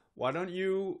Indica? Why don't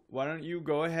you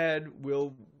go ahead?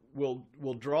 We'll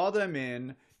draw them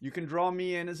in. You can draw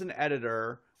me in as an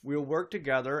editor. We'll work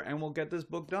together and we'll get this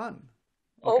book done.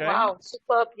 Okay? Oh wow,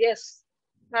 superb! Yes,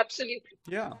 absolutely.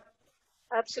 Yeah,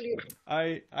 absolutely.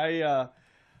 I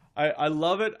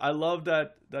love it. I love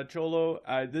that Cholo.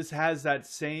 This has that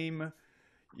same.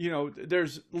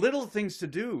 There's little things to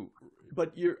do,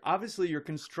 but obviously your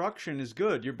construction is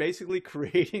good. You're basically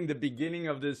creating the beginning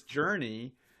of this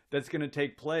journey that's going to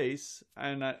take place,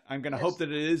 and I'm going to hope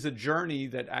that it is a journey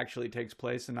that actually takes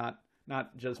place and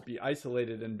not just be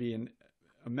isolated and be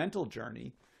a mental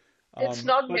journey. It's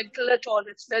not mental at all.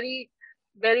 It's very,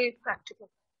 very practical.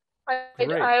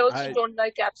 I also don't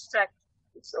like abstract,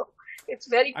 so it's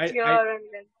very clear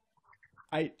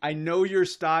I know your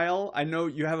style. I know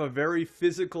you have a very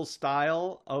physical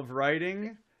style of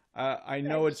writing. I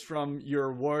know it's from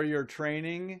your warrior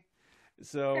training.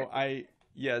 So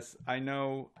yes, I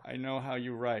know how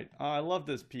you write. Oh, I love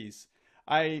this piece.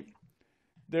 I'll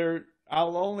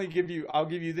give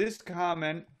you this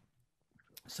comment.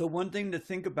 So one thing to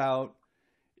think about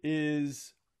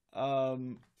is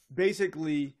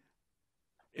basically,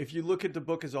 if you look at the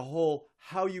book as a whole,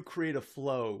 how you create a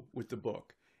flow with the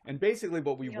book. And basically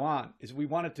what we want is we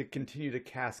want it to continue to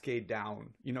cascade down,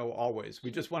 always.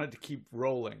 We just want it to keep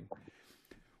rolling.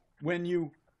 When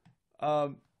you,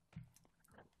 I'm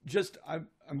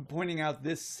pointing out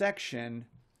this section.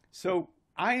 So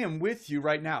I am with you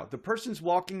right now. The person's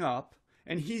walking up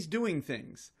and he's doing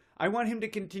things. I want him to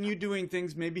continue doing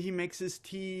things. Maybe he makes his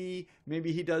tea.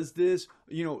 Maybe he does this,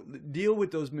 deal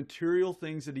with those material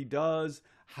things that he does.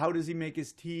 How does he make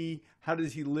his tea? How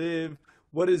does he live?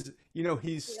 What is,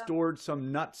 he's stored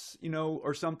some nuts,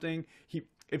 or something.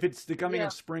 If it's the coming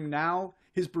of spring now,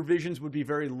 his provisions would be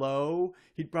very low.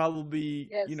 He'd probably,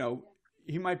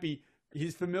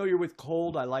 he's familiar with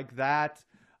cold. I like that.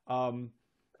 Do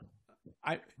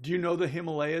you know the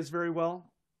Himalayas very well?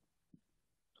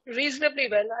 Reasonably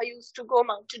well. I used to go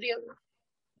mountaineering.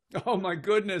 Oh my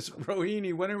goodness,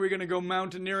 Rohini, when are we going to go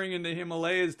mountaineering in the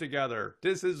Himalayas together?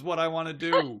 This is what I want to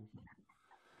do.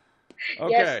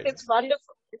 Okay. Yes, it's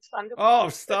wonderful. It's wonderful. Oh,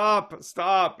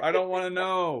 stop. I don't want to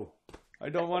know.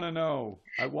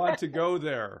 I want to go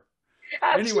there.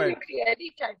 Absolutely,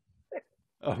 anytime.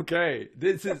 Okay,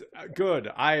 this is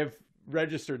good. I have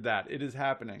registered that. It is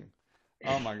happening.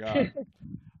 Oh my God.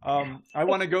 I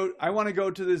want to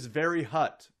go to this very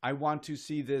hut. I want to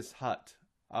see this hut.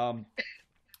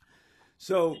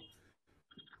 So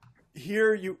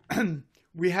here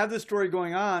we have the story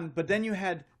going on, but then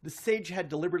the sage had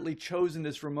deliberately chosen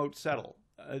this remote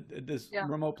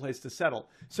remote place to settle.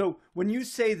 So when you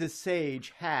say the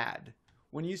sage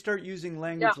when you start using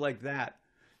language like that,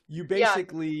 you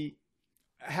basically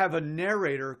have a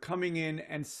narrator coming in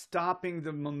and stopping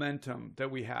the momentum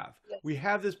that we have. Yes. We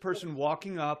have this person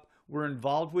walking up. We're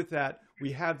involved with that.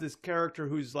 We have this character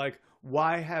who's like,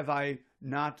 why have I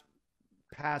not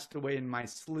passed away in my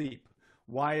sleep?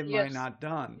 Why am I not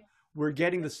done? We're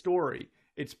getting the story.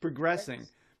 It's progressing.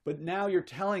 But now you're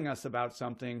telling us about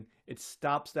something. It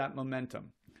stops that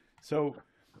momentum. So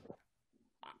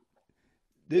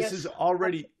this is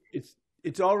already,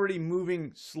 it's already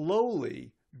moving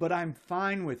slowly, but I'm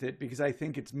fine with it because I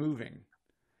think it's moving.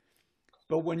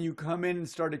 But when you come in and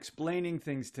start explaining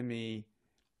things to me.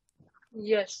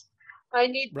 Yes, I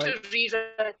need to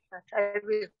rewrite that. I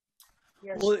will.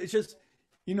 Yes. Well, it's just,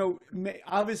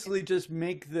 obviously just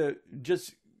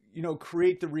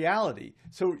create the reality.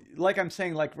 So like I'm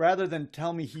saying, like, rather than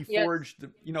tell me he forged,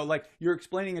 like you're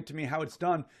explaining it to me how it's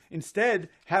done, instead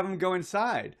have him go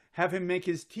inside, have him make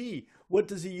his tea. What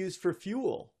does he use for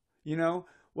fuel? How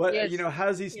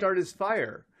does he start his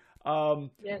fire?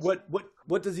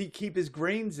 What does he keep his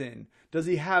grains in? Does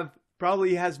he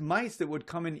probably has mice that would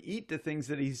come and eat the things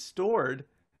that he's stored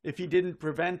if he didn't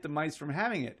prevent the mice from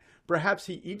having it. Perhaps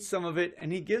he eats some of it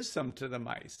and he gives some to the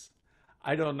mice.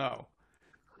 I don't know.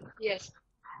 Yes.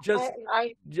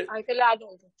 I will add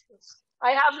all that. Yes.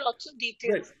 I have lots of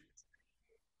details. Right.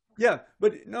 Yeah,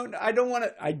 but no, I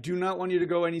do not want you to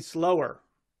go any slower.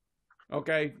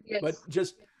 Okay?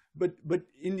 Yes. But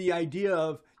in the idea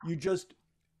of you just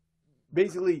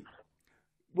basically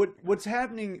what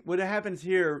happens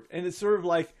here, and it's sort of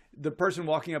like the person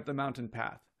walking up the mountain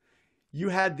path. You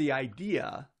had the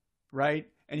idea, right?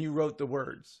 And you wrote the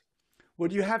words.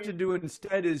 What you have to do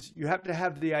instead is you have to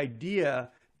have the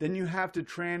idea, then you have to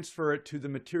transfer it to the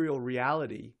material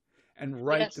reality and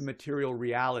write the material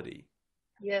reality.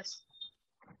 Yes.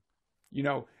 You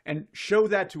know, and show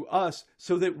that to us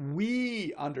so that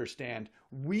we understand.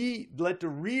 We let the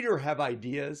reader have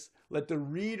ideas, let the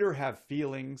reader have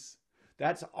feelings.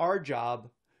 That's our job.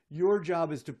 Your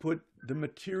job is to put the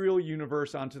material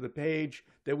universe onto the page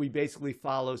that we basically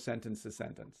follow sentence to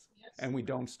sentence, and we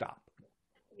don't stop.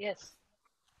 Yes.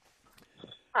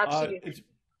 Absolutely.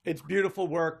 It's beautiful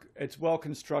work. It's well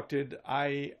constructed.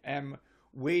 I am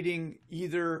waiting.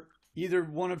 Either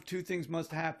one of two things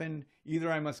must happen.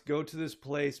 Either I must go to this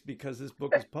place because this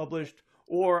book is published,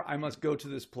 or I must go to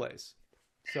this place.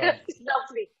 So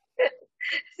lovely.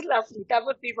 Lovely. That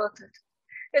would be worth it.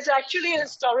 It's actually a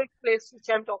historic place which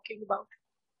I'm talking about.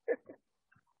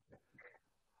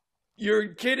 You're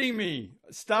kidding me.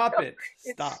 Stop it.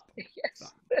 Stop. Yes.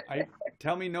 Stop.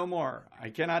 Tell me no more. I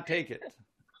cannot take it.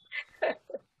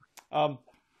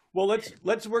 Well,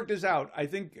 let's work this out. I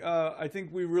think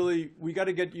we got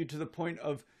to get you to the point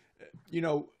of,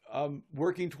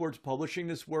 working towards publishing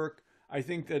this work. I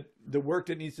think that the work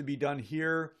that needs to be done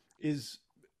here is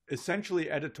essentially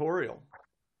editorial.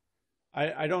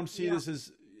 I don't see this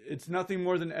as, it's nothing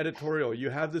more than editorial. You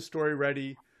have the story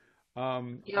ready.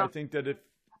 I think that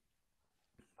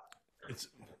it's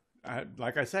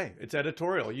like I say, it's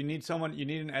editorial. You need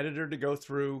an editor to go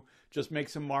through, just make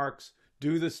some marks,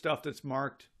 do the stuff that's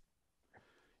marked,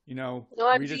 read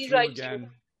it through again.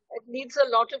 It needs a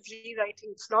lot of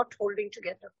rewriting. It's not holding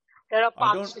together. There are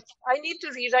parts which I need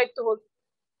to rewrite the whole.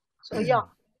 So yeah,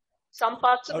 some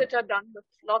parts of it are done, but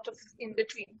a lot of in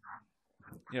between.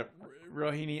 Yeah,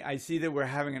 Rohini, I see that we're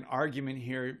having an argument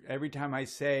here. Every time I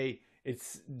say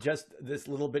it's just this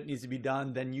little bit needs to be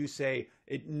done, then you say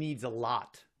it needs a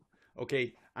lot.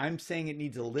 Okay, I'm saying it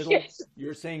needs a little. Yes.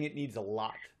 You're saying it needs a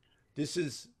lot. This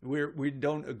is we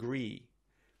don't agree.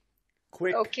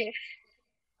 Quick. Okay.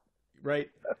 Right.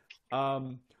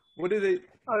 What are they?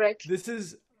 All right. This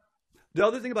is the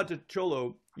other thing about the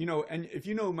Cholo. And if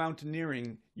you know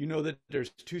mountaineering, you know that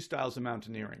there's two styles of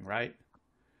mountaineering, right?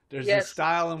 There's the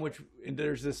style in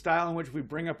which we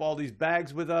bring up all these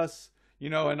bags with us,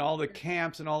 and all the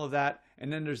camps and all of that.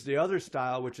 And then there's the other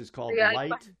style, which is called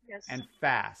light and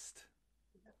fast.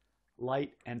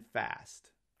 Light and fast.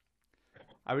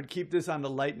 I would keep this on the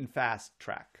light and fast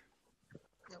track.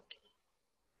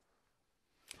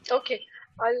 Okay.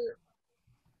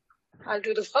 I'll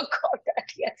do the work on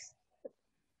that. Yes.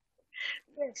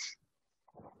 Yes.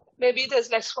 Maybe there's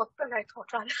less work than I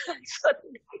thought.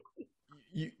 Certainly.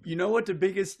 You know what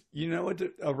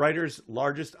a writer's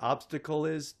largest obstacle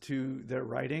is to their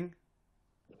writing?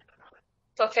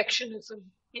 Perfectionism.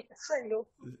 Yes, I know.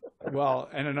 Well,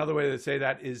 and another way to say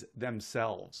that is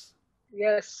themselves.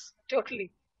 Yes,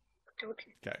 totally.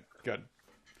 Okay, good.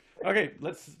 Okay,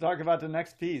 let's talk about the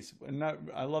next piece.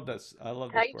 I love this. I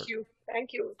love this work.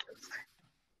 Thank you.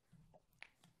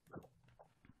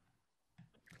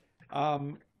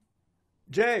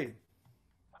 Jay.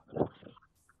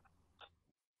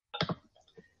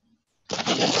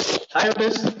 Hi,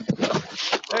 Otis.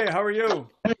 Hey, how are you?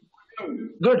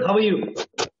 Good. How are you?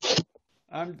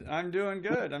 I'm doing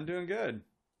good. I'm doing good.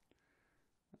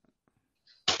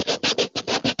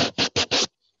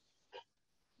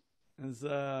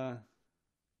 Well,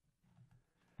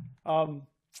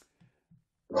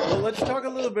 let's talk a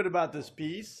little bit about this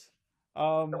piece.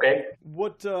 Okay.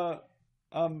 What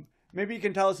maybe you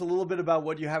can tell us a little bit about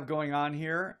what you have going on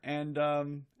here, and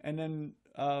then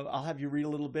I'll have you read a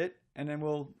little bit, and then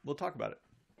we'll talk about it.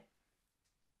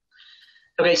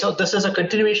 Okay, so this is a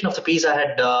continuation of the piece I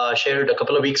had shared a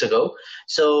couple of weeks ago.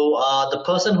 So the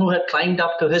person who had climbed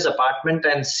up to his apartment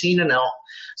and seen a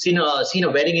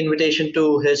wedding invitation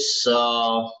to his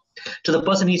to the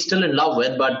person he's still in love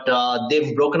with, but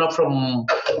they've broken up from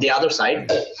the other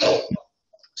side.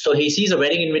 So he sees a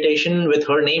wedding invitation with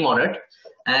her name on it,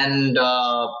 and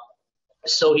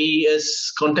so he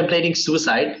is contemplating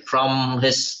suicide from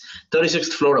his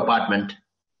 36th floor apartment.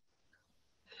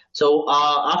 So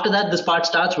after that, this part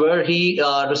starts where he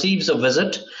receives a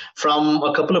visit from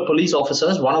a couple of police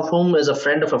officers, one of whom is a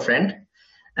friend of a friend.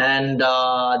 And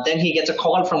then he gets a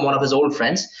call from one of his old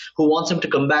friends who wants him to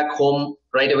come back home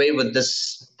right away with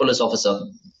this police officer.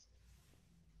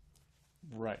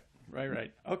 Right.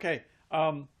 Okay.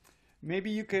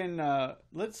 Maybe you can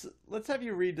let's have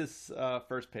you read this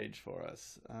first page for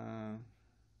us.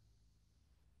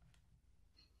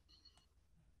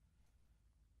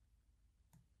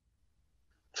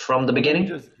 From the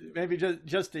beginning? Maybe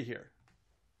just to hear.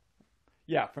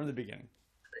 Yeah, from the beginning.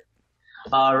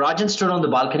 Rajan stood on the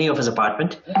balcony of his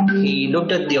apartment. He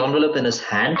looked at the envelope in his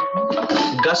hand.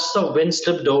 Gusts of wind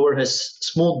slipped over his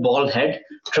smooth bald head,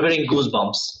 triggering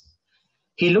goosebumps.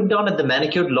 He looked down at the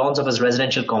manicured lawns of his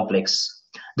residential complex.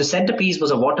 The centerpiece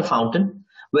was a water fountain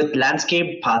with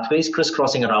landscaped pathways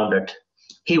crisscrossing around it.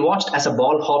 He watched as a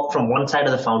ball hopped from one side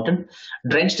of the fountain,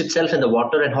 drenched itself in the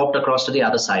water, and hopped across to the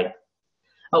other side.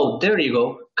 Oh, there you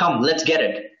go. Come, let's get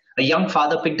it. A young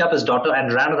father picked up his daughter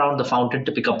and ran around the fountain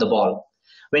to pick up the ball.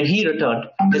 When he returned,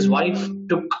 his wife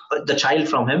took the child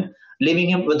from him, leaving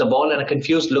him with the ball and a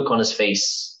confused look on his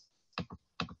face.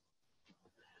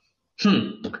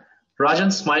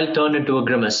 Rajan's smile turned into a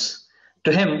grimace.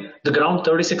 To him, the ground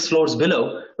 36 floors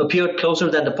below appeared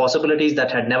closer than the possibilities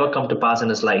that had never come to pass in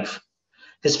his life.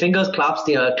 His fingers clasped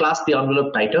the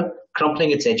envelope tighter,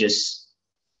 crumpling its edges.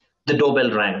 The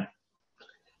doorbell rang.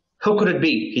 Who could it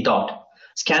be, he thought,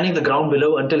 scanning the ground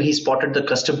below until he spotted the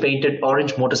custom-painted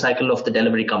orange motorcycle of the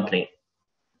delivery company.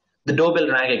 The doorbell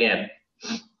rang again.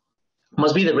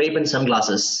 Must be the Ray-Ban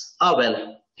sunglasses. Ah,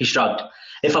 well, he shrugged.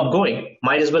 If I'm going,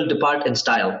 might as well depart in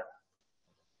style.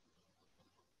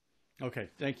 Okay,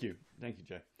 thank you. Thank you,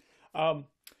 Jay.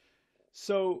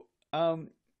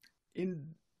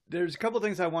 There's a couple of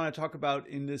things I want to talk about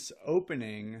in this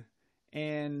opening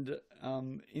and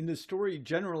in the story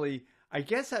generally. I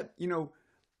guess that,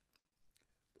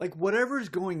 like whatever's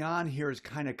going on here is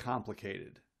kind of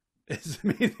complicated. It's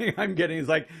the main thing I'm getting is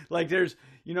like there's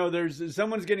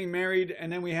someone's getting married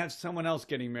and then we have someone else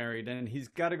getting married and he's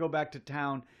got to go back to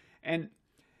town. And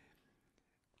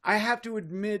I have to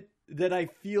admit that I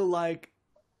feel like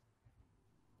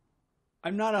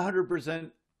I'm not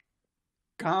 100%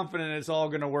 confident it's all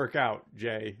going to work out,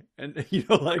 Jay. And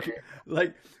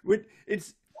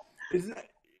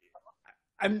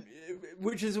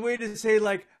which is a way to say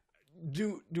like,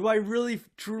 do I really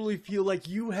truly feel like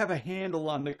you have a handle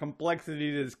on the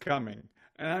complexity that is coming?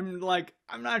 And I'm like,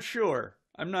 I'm not sure.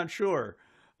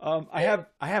 I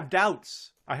have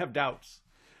doubts.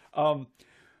 But on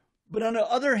the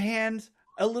other hand,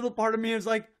 a little part of me is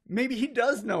like, maybe he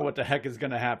does know what the heck is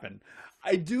going to happen.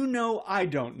 I do know I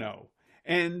don't know.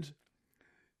 And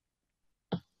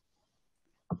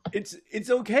it's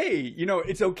okay.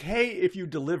 It's okay if you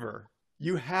deliver.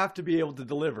 You have to be able to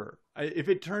deliver. If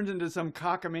it turns into some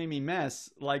cockamamie mess,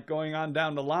 like going on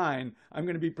down the line, I'm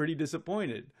going to be pretty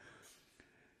disappointed.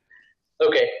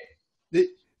 Okay.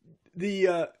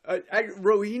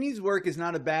 Rohini's work is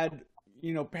not a bad,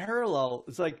 parallel.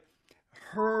 It's like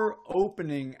her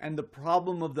opening and the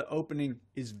problem of the opening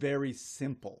is very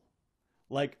simple.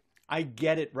 Like, I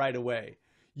get it right away.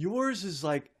 Yours is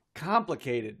like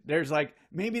complicated. There's like,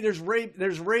 maybe there's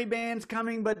Ray-Bans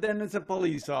coming, but then it's a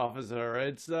police officer.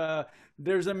 It's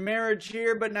there's a marriage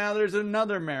here, but now there's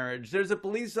another marriage. There's a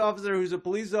police officer who's a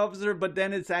police officer, but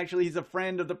then it's actually he's a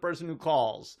friend of the person who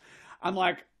calls. I'm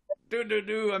like, I'm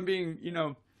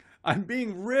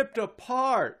being ripped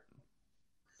apart.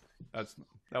 That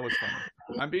was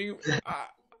funny. I'm being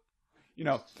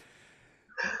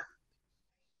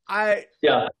I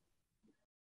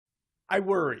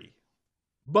worry.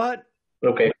 But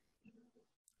okay,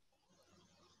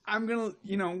 I'm gonna,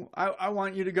 I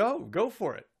want you to go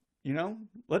for it.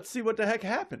 Let's see what the heck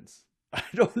happens. I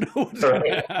don't know what's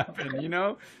gonna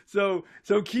happen. So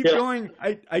keep going.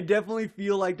 I definitely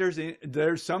feel like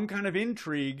there's some kind of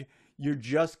intrigue. You're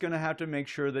just gonna have to make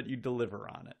sure that you deliver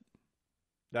on it.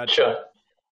 That's sure.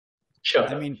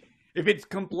 I mean, if it's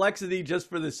complexity just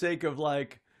for the sake of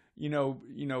like,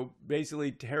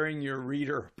 basically tearing your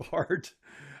reader apart.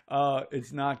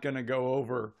 It's not going to go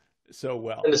over so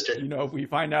well. Understood. We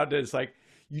find out that it's like,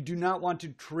 you do not want to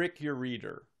trick your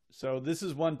reader. So this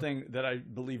is one thing that I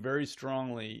believe very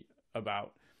strongly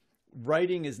about.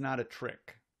 Writing is not a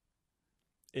trick.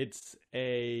 It's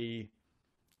a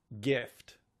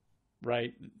gift,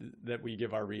 right? That we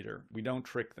give our reader. We don't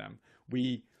trick them.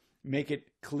 We make it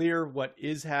clear what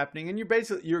is happening. And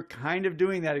you're kind of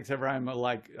doing that, except for I'm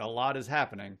like, a lot is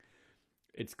happening.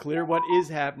 It's clear what is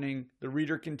happening. The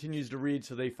reader continues to read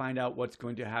so they find out what's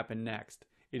going to happen next.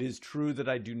 It is true that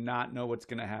I do not know what's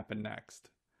going to happen next.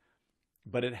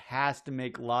 But it has to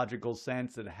make logical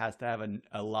sense. It has to have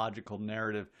a logical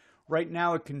narrative. Right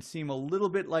now, it can seem a little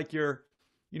bit like you're,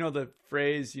 the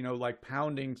phrase, like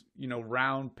pounding,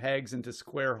 round pegs into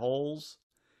square holes.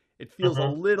 It feels a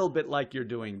little bit like you're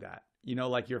doing that,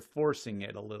 like you're forcing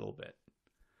it a little bit.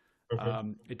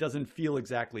 It doesn't feel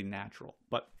exactly natural,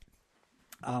 but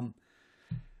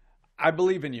I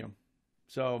believe in you.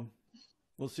 So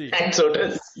we'll see. Thanks,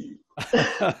 Otis.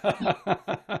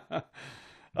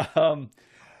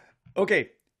 Okay.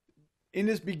 in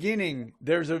this beginning,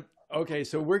 there's a, okay,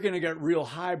 so we're going to get real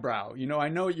highbrow. You know, I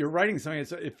know you're writing something,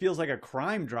 it feels like a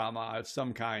crime drama of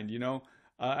some kind, you know.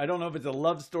 I don't know if it's a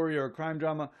love story or a crime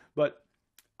drama, but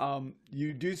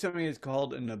you do something that's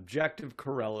called an objective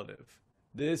correlative.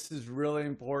 This is really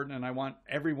important, and I want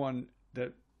everyone,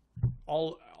 that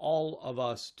all of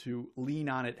us, to lean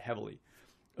on it heavily.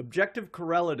 Objective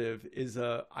correlative is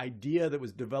an idea that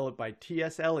was developed by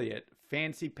T.S. Eliot,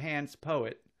 fancy pants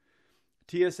poet.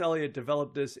 T.S. Eliot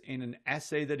developed this in an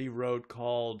essay that he wrote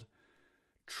called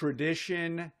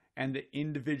Tradition and the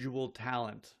Individual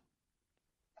Talent.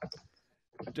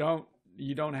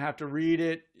 You don't have to read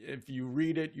it. If you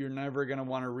read it, you're never going to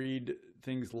want to read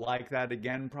things like that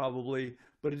again, probably.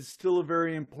 But it's still a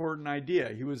very important idea.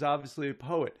 He was obviously a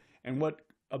poet. And what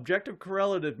objective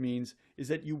correlative means is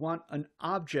that you want an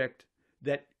object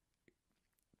that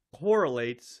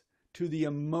correlates to the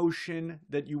emotion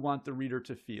that you want the reader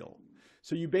to feel.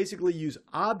 So you basically use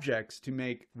objects to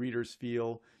make readers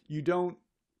feel. You don't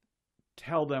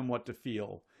tell them what to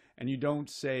feel, and you don't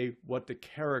say what the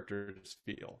characters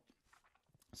feel.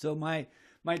 So my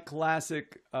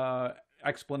classic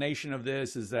explanation of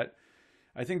this is that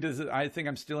I think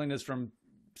I'm stealing this from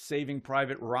Saving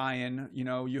Private Ryan. You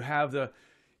know, you have the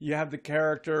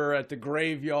character at the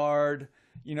graveyard,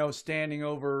 you know, standing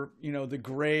over, you know, the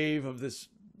grave of this,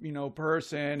 you know,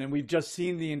 person, and we've just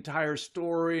seen the entire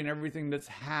story and everything that's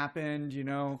happened, you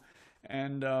know,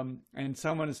 and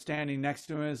someone is standing next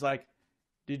to him and is like,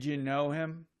 "Did you know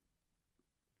him?"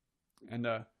 And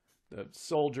the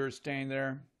soldier is staying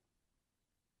there.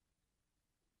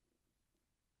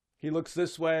 He looks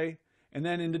this way, and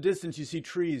then in the distance you see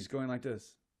trees going like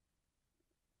this.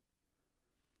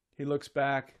 He looks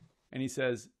back and he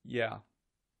says, "Yeah."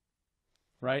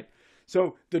 Right?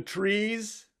 So the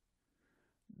trees,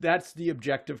 that's the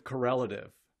objective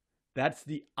correlative. That's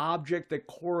the object that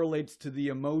correlates to the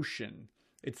emotion.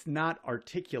 It's not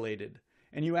articulated.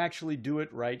 And you actually do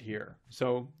it right here.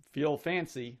 So feel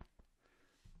fancy.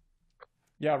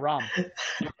 Yeah, Ram.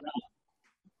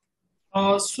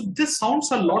 So this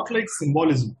sounds a lot like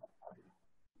symbolism.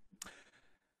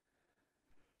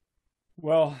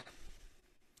 Well,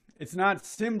 it's not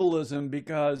symbolism,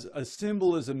 because a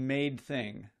symbol is a made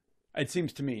thing. It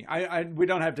seems to me. We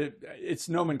don't have to, it's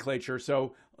nomenclature,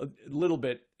 so a little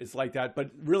bit it's like that,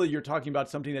 but really you're talking about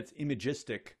something that's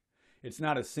imagistic. It's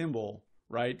not a symbol,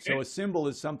 right? So a symbol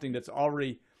is something that's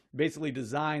already basically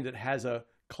designed, that has a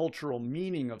cultural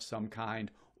meaning of some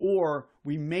kind, or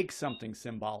we make something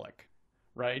symbolic,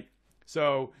 right?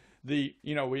 So we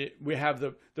have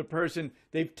the person,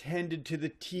 they've tended to the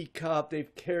teacup,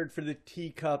 they've cared for the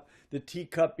teacup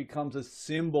becomes a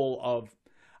symbol of,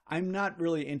 I'm not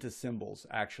really into symbols,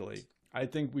 actually. I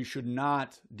think we should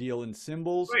not deal in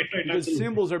symbols, right, because absolutely.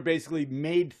 Symbols are basically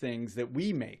made things that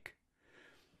we make.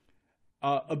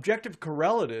 Objective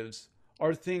correlatives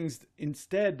are things,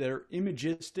 instead, they're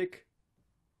imagistic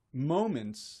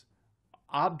moments,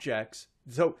 objects.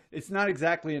 So it's not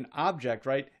exactly an object,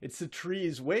 right? It's the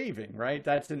trees waving, right?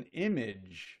 That's an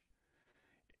image.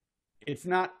 It's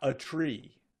not a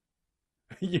tree,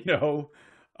 you know?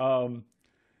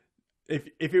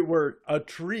 If it were a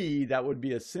tree, that would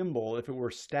be a symbol. If it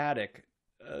were static,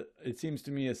 it seems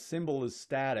to me a symbol is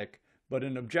static, but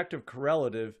an objective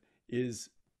correlative is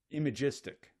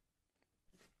imagistic.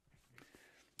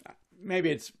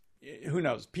 Maybe it's, who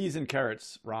knows, peas and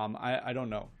carrots, Ram. I don't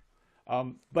know.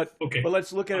 But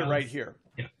let's look at it right here.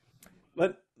 Yeah.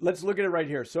 Let's look at it right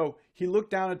here. So he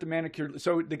looked down at the manicure.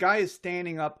 So the guy is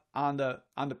standing up on the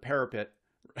parapet.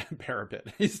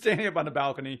 He's standing up on the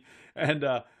balcony, and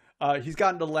he's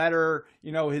gotten the letter.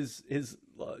 You know, his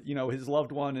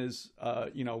loved one is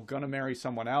gonna marry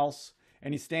someone else,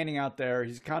 and he's standing out there.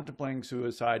 He's contemplating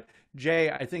suicide.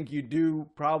 Jay, I think you do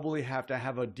probably have to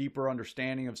have a deeper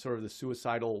understanding of sort of the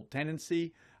suicidal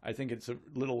tendency. I think it's a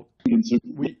little,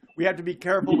 we have to be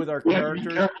careful with our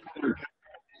characters.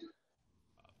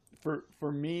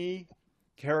 For me,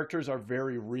 characters are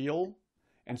very real,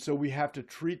 and so we have to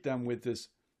treat them with this,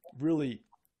 really,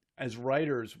 as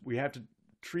writers, we have to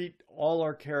treat all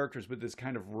our characters with this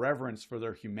kind of reverence for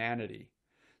their humanity.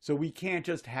 So we can't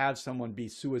just have someone be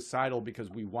suicidal because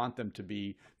we want them to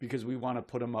be, because we want to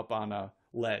put them up on a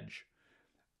ledge.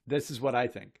 This is what I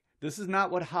think. This is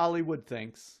not what Hollywood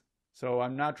thinks. So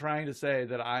I'm not trying to say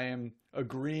that I am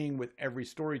agreeing with every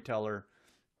storyteller,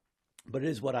 but it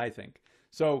is what I think.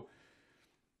 So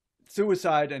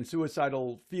suicide and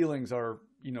suicidal feelings are,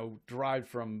 derived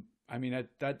from,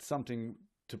 that's something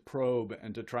to probe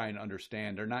and to try and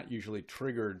understand. They're not usually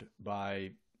triggered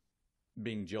by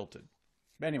being jilted.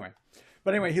 But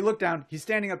anyway, he looked down, he's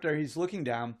standing up there, he's looking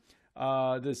down.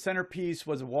 The centerpiece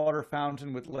was a water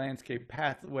fountain with landscape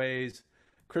pathways.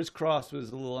 Crisscross was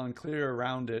a little unclear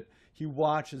around it. He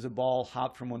watched as a ball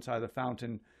hopped from one side of the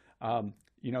fountain,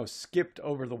 skipped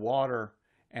over the water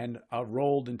and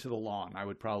rolled into the lawn. I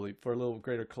would probably, for a little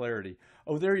greater clarity.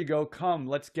 Oh, there you go. Come,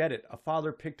 let's get it. A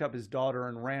father picked up his daughter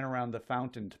and ran around the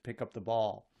fountain to pick up the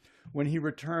ball. When he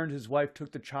returned, his wife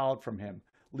took the child from him,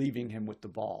 leaving him with the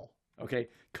ball. Okay,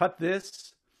 cut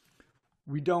this.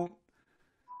 We don't.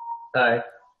 All right.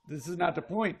 This is not the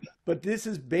point, but this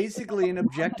is basically an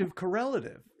objective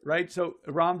correlative, right? So,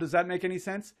 Ram, does that make any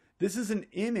sense? This is an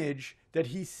image that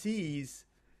he sees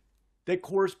that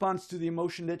corresponds to the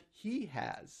emotion that he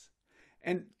has.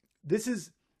 And this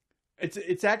is,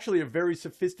 it's actually a very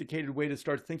sophisticated way to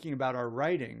start thinking about our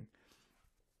writing.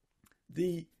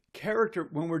 The character,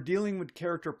 when we're dealing with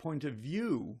character point of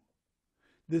view,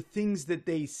 the things that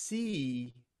they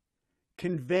see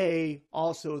convey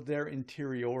also their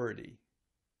interiority.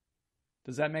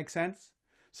 Does that make sense?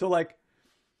 So like,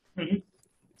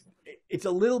 it's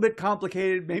a little bit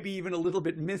complicated, maybe even a little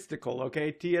bit mystical,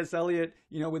 okay? T.S. Eliot,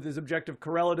 with his objective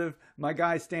correlative, my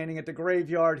guy standing at the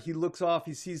graveyard, he looks off,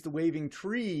 he sees the waving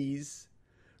trees,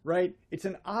 right? It's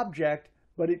an object,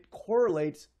 but it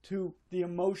correlates to the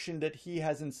emotion that he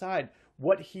has inside.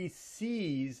 What he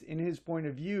sees in his point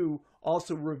of view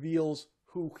also reveals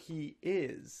who he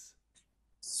is.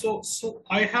 So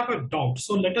I have a doubt.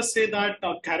 So let us say that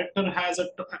a character has a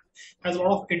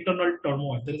lot of internal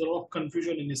turmoil. There is a lot of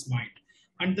confusion in his mind,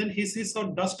 and then he sees a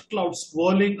dust cloud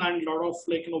swirling and a lot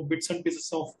of bits and pieces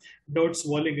of dirt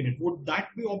swirling in it. Would that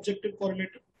be objective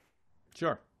correlative?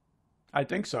 Sure, I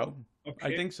think so.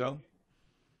 Okay. I think so.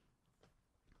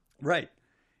 Right,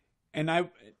 and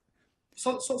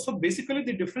So basically,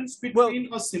 the difference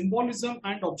between a symbolism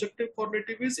and objective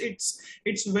correlative is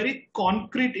it's very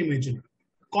concrete imagery.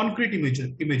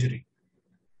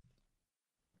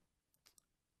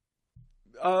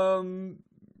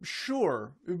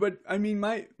 Sure, but I mean,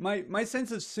 my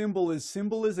sense of symbol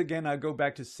is again. I go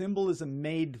back to symbol is a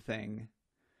made thing.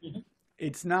 Mm-hmm.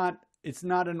 It's not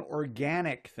an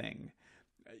organic thing.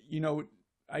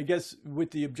 I guess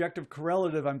with the objective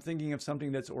correlative, I'm thinking of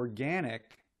something that's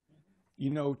organic.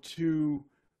 To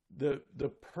the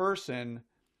person,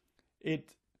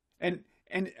 and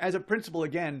as a principle,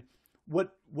 again,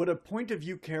 what a point of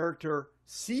view character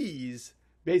sees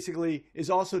basically is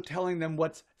also telling them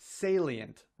what's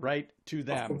salient, right, to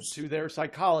them, to their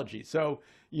psychology. So,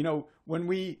 when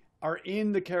we are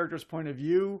in the character's point of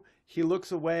view, he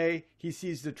looks away, he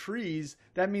sees the trees.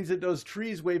 That means that those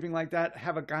trees waving like that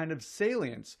have a kind of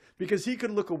salience, because he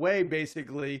could look away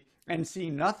basically and see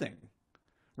nothing.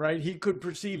 Right? He could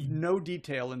perceive no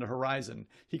detail in the horizon.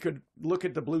 He could look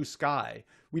at the blue sky.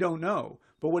 We don't know.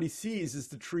 But what he sees is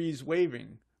the trees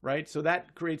waving, right? So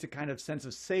that creates a kind of sense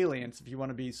of salience, if you want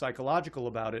to be psychological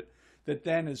about it, that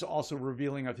then is also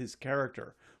revealing of his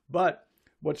character. But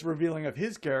what's revealing of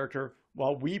his character,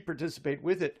 while we participate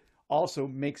with it, also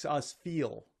makes us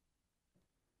feel,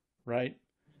 right?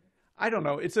 I don't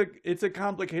know. It's a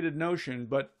complicated notion,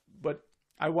 but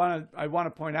I want to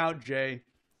point out, Jay.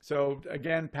 So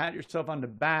again, pat yourself on the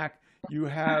back. You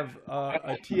have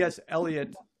a T.S.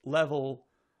 Eliot level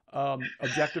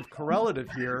objective correlative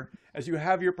here, as you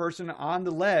have your person on the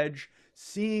ledge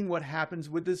seeing what happens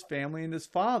with this family and this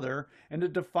father, and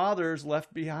that the father is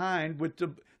left behind with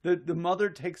the mother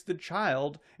takes the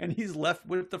child and he's left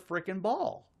with the frickin'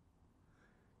 ball.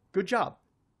 Good job.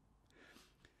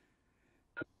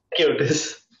 Thank you,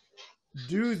 Otis.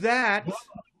 Do that.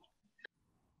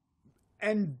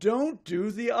 And don't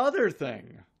do the other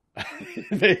thing,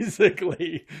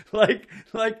 basically. Like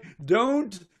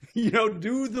don't,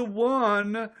 do the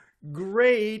one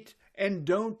great and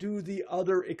don't do the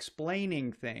other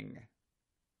explaining thing,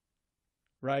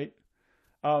 right?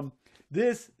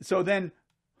 So then,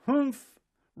 humph,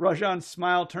 Rajan's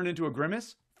smile turned into a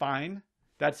grimace. Fine.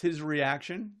 That's his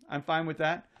reaction. I'm fine with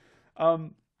that.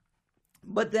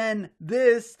 But then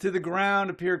this to the ground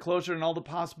appeared closer, and all the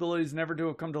possibilities never to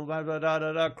have come to blah, blah, blah,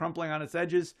 blah, blah, crumpling on its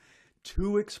edges.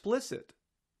 Too explicit,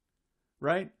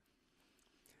 right?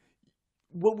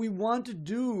 What we want to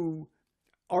do,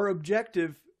 our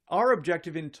objective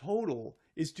in total,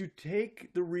 is to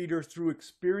take the reader through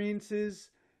experiences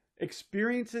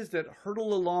that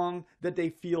hurtle along, that they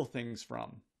feel things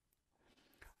from.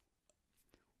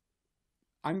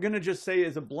 I'm going to just say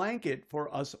as a blanket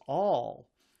for us all,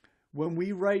 when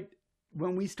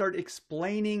we start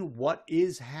explaining what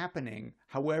is happening,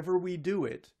 however we do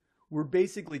it, we're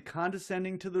basically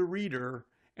condescending to the reader,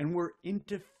 and we're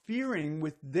interfering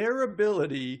with their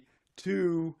ability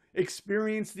to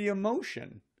experience the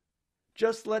emotion.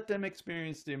 Just let them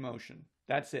experience the emotion.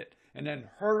 That's it. and then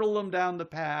hurdle them down the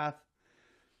path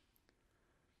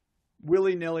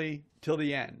willy-nilly till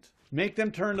the end. Make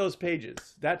them turn those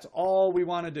pages. That's all we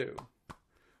want to do.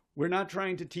 We're not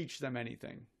trying to teach them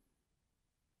anything.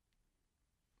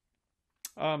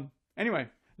 Anyway,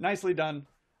 nicely done.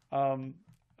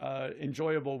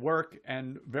 Enjoyable work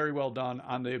and very well done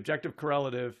on the objective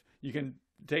correlative. You can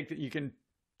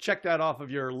check that off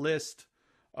of your list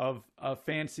of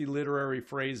fancy literary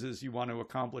phrases you want to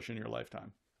accomplish in your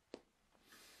lifetime.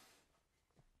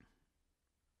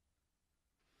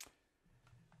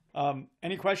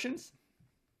 Any questions?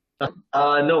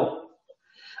 No.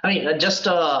 I mean, just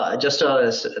a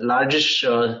largish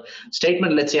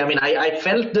statement, let's say. I mean, I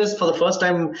felt this for the first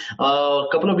time a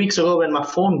couple of weeks ago when my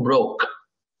phone broke.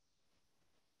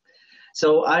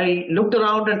 So I looked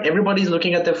around and everybody's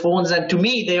looking at their phones, and to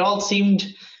me, they all seemed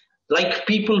like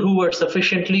people who were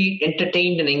sufficiently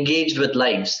entertained and engaged with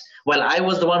lives, while I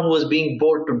was the one who was being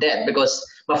bored to death because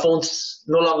my phone's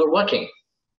no longer working.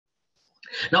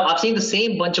 Now, I've seen the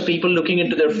same bunch of people looking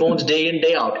into their phones day in,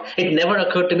 day out. It never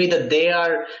occurred to me that they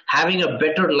are having a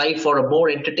better life or a more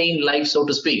entertained life, so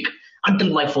to speak,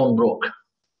 until my phone broke.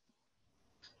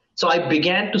 So I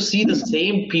began to see the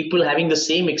same people having the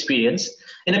same experience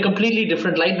in a completely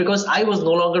different light because I was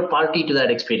no longer party to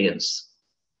that experience.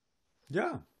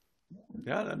 Yeah.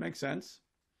 Yeah, that makes sense.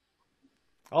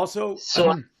 Also,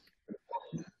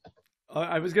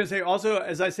 I was going to say also,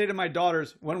 as I say to my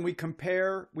daughters, when we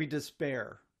compare, we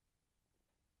despair.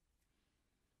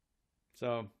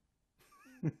 So,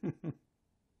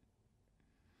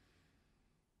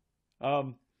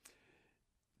 I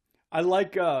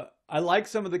like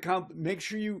some of the make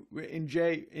sure you,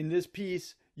 in this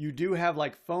piece, you do have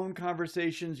like phone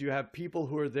conversations. You have people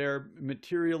who are there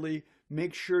materially.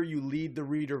 Make sure you lead the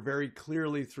reader very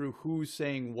clearly through who's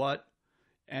saying what.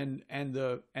 And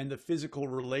the physical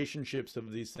relationships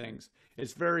of these things.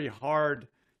 It's very hard.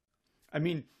 I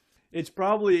mean, it's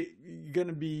probably going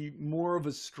to be more of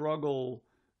a struggle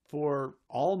for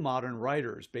all modern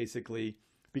writers, basically,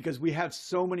 because we have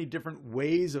so many different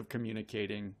ways of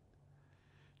communicating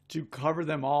to cover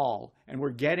them all, and we're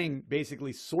getting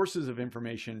basically sources of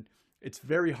information. It's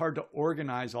very hard to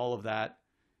organize all of that.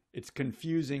 It's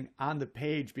confusing on the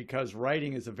page because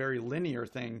writing is a very linear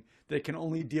thing that can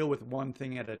only deal with one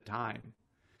thing at a time.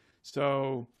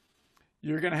 So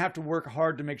you're going to have to work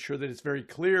hard to make sure that it's very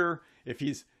clear. If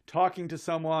he's talking to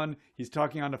someone, he's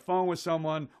talking on the phone with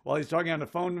someone. While he's talking on the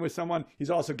phone with someone, he's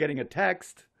also getting a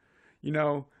text,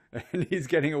 and he's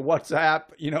getting a WhatsApp,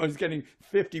 he's getting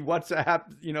 50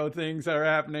 WhatsApp, things that are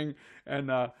happening.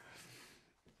 And,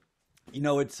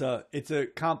 it's a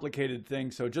complicated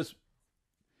thing. So just,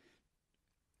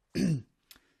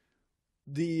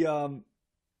 this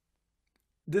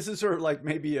is sort of like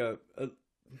maybe a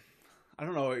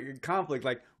conflict.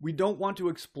 Like, we don't want to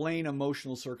explain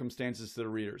emotional circumstances to the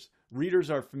readers. Readers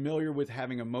are familiar with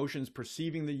having emotions,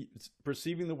 perceiving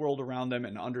the world around them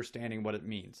and understanding what it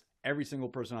means. Every single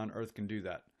person on earth can do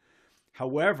that.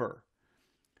 However,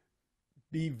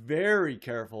 be very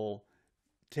careful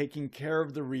taking care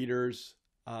of the reader's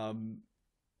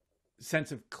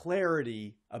sense of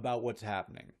clarity about what's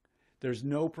happening. There's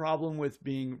no problem with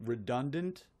being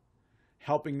redundant,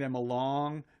 helping them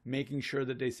along, making sure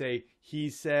that they say, he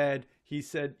said,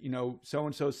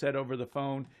 so-and-so said over the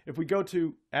phone. If we go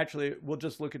to, actually, we'll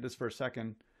just look at this for a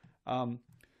second.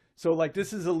 So like,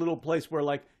 this is a little place where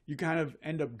like, you kind of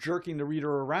end up jerking the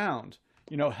reader around.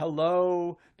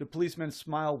 Hello, the policeman's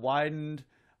smile widened.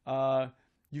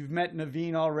 You've met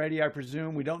Naveen already, I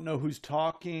presume. We don't know who's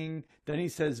talking. Then he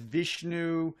says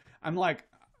Vishnu. I'm like,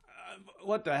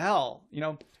 what the hell?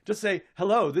 Just say,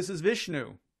 hello, this is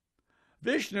Vishnu.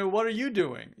 Vishnu, what are you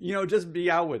doing? Just be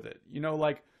out with it.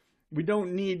 Like, we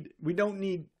don't need,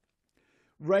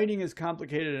 writing is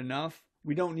complicated enough.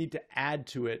 We don't need to add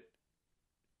to it.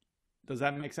 Does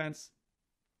that make sense?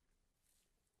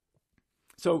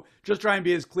 So just try and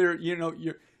be as clear.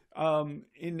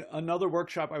 In another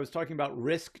workshop, I was talking about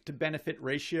risk to benefit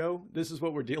ratio. This is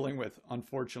what we're dealing with,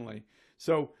 unfortunately.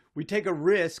 So we take a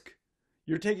risk.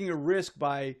 You're taking a risk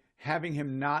by having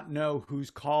him not know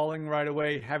who's calling right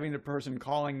away, having the person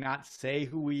calling not say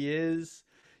who he is.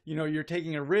 You're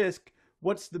taking a risk.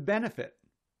 What's the benefit?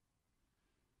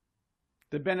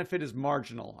 The benefit is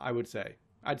marginal, I would say.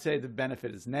 I'd say the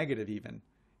benefit is negative even.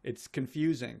 It's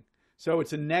confusing. So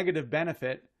it's a negative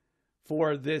benefit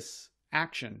for this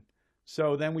action.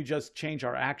 So then we just change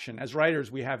our action. As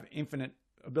writers, we have infinite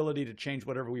ability to change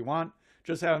whatever we want.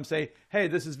 Just have him say, hey,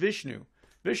 this is Vishnu.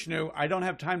 Vishnu, I don't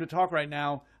have time to talk right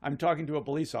now. I'm talking to a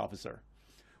police officer.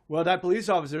 Well, that police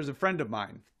officer is a friend of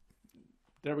mine.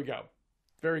 There we go.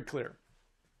 Very clear.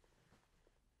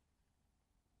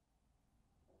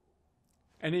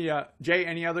 Any Jay?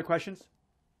 Any other questions?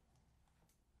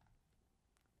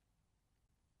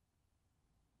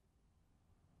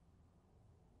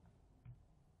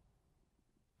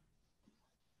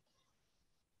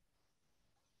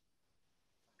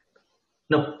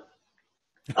 No.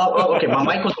 Okay. My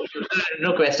mic was open.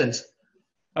 No questions.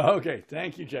 Okay,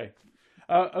 thank you, Jay.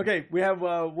 Okay, we have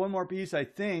one more piece, I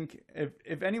think.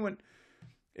 If anyone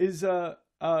is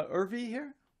Urvi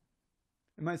here?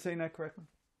 Am I saying that correctly?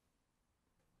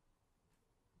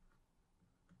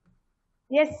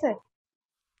 Yes, sir.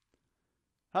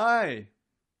 Hi.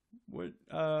 What?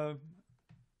 I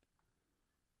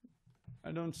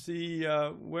don't see.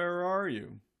 Where are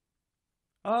you?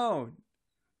 Oh,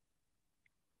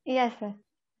 Yes, sir.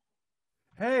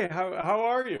 hey. How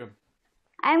are you?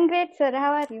 I'm great, sir.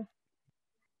 How are you?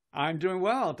 I'm doing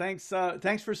well. Thanks.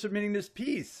 Thanks for submitting this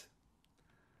piece.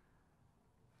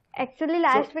 Actually, So,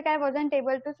 last week I wasn't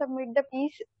able to submit the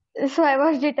piece, so I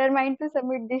was determined to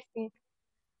submit this piece.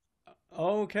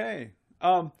 okay.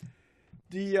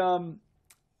 The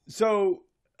So,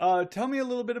 tell me a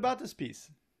little bit about this piece.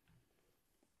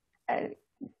 Uh,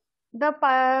 the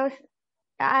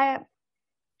I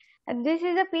This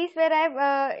is a piece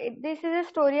where this is a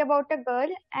story about a girl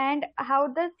and how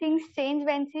the things change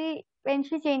when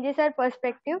she changes her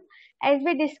perspective. As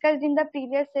we discussed in the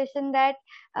previous session, that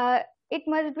it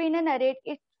must be in a narrative.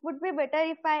 It would be better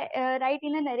if I write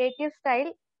in a narrative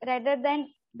style rather than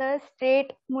the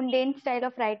straight mundane style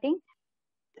of writing,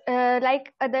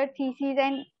 like other theses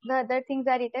and the other things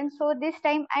are written. So this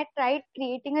time I tried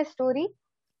creating a story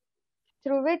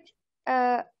through which,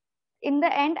 uh, in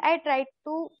the end, I tried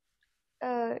to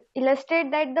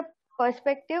illustrate that the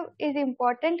perspective is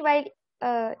important while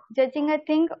judging a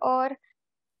thing, or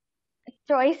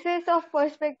choices of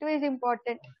perspective is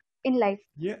important in life.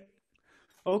 Yeah.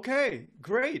 Okay.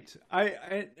 Great.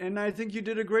 I think you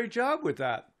did a great job with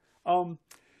that. Um,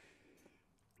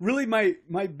 Really, my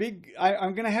big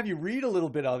I'm going to have you read a little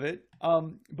bit of it.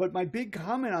 But my big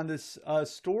comment on this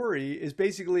story is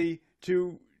basically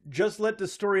to just let the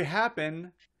story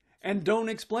happen and don't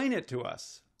explain it to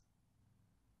us.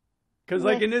 Because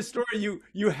like Yes, in this story,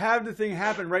 you have the thing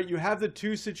happen, right? You have the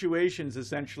two situations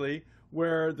essentially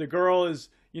where the girl is,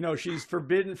 she's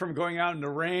forbidden from going out in the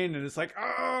rain, and it's like,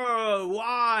 oh,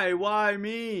 why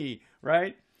me,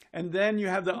 right? And then you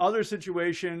have the other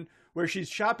situation where she's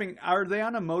shopping. Are they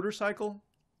on a motorcycle?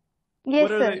 yes,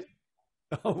 What are sir. they?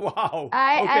 Oh, wow.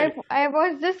 I, Okay. I I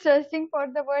was just searching for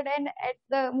the word, and at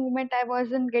the moment I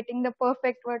wasn't getting the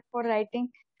perfect word for writing.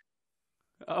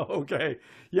 Oh, okay.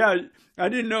 Yeah, I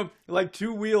didn't know like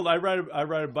two wheeled. I ride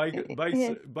a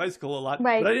Yes, bicycle a lot, but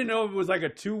I bike. didn't know if it was like a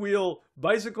two-wheel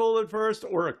bicycle at first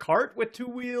or a cart with two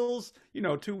wheels.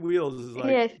 Two wheels is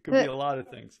like Yes, could be a lot of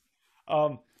things.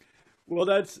 Um, well,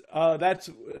 that's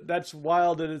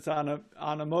wild that it's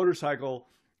on a motorcycle,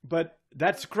 but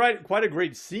that's quite a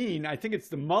great scene. I think it's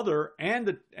the mother and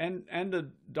the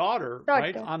daughter,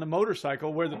 right, daughter. on the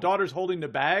motorcycle, where the daughter's holding the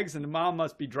bags and the mom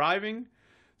must be driving.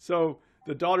 So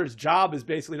the daughter's job is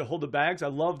basically to hold the bags. I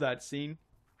love that scene.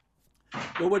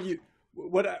 But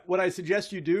what I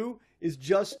suggest you do is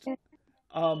just Yes,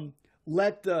 um,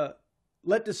 let the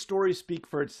story speak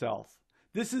for itself.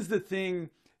 This is the thing.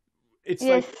 It's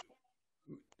yes, like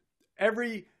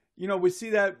every we see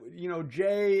that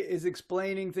Jay is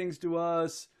explaining things to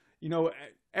us.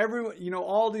 Everyone,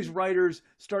 all these writers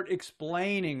start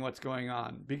explaining what's going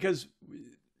on because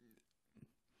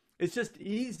it's just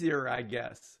easier, I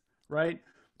guess, right?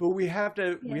 But we yes,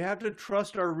 have to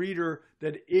trust our reader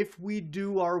that if we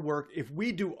do our work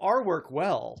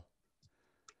well,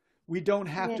 we don't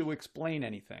have yes, to explain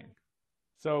anything.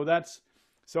 So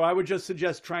so I would just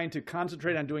suggest trying to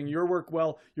concentrate on doing your work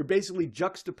well. You're basically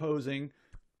juxtaposing,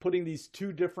 putting these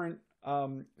two different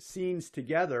scenes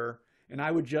together, and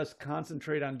I would just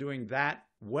concentrate on doing that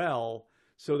well.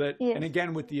 So that, and yes,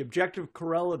 again, with the objective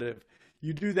correlative,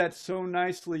 you do that so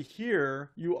nicely here.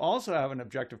 You also have an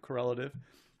objective correlative.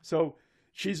 So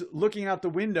she's looking out the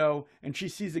window and she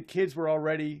sees the kids were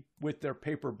already with their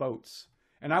paper boats.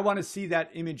 And I want to see that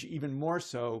image even more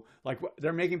so. Like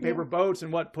they're making yes, paper boats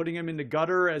and putting them in the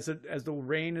gutter as the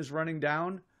rain is running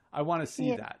down. I want to see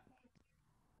yes, that.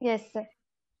 yes, sir.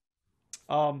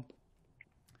 Um,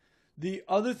 the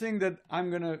other thing that I'm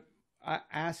gonna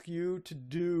ask you to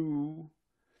do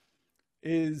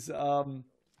is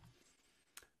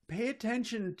pay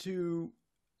attention to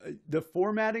the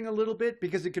formatting a little bit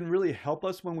because it can really help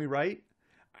us when we write.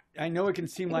 I know it can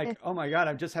seem like, Yes, oh my God,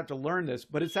 I just have to learn this,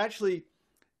 but it's not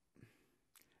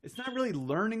really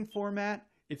learning format.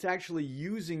 It's actually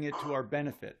using it to our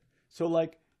benefit. So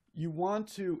like you want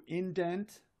to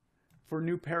indent for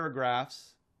new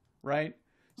paragraphs, right?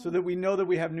 so that we know that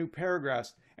we have new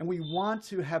paragraphs. And we want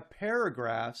to have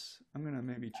paragraphs. I'm going to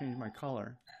maybe change my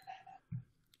color.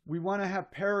 We want to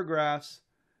have paragraphs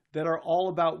that are all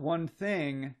about one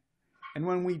thing. And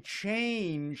when we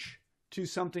change to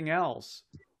something else,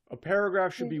 a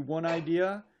paragraph should be one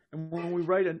idea. And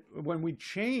when we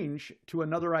change to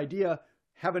another idea,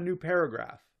 have a new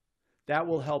paragraph. That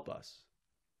will help us.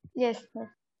 Yes, sir.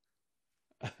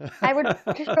 I would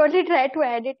totally try to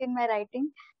add it in my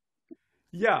writing.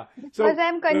 Yeah. Because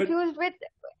I'm confused with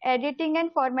editing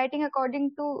and formatting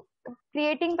according to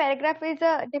creating paragraph is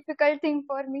a difficult thing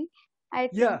for me, I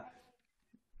think. Yeah.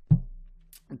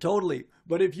 Totally.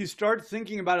 But if you start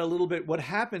thinking about it a little bit, what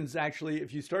happens actually,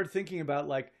 if you start thinking about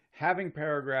like having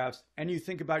paragraphs and you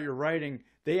think about your writing,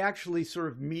 they actually sort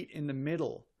of meet in the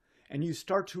middle. And you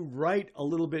start to write a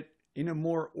little bit in a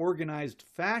more organized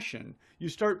fashion. You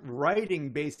start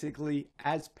writing basically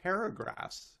as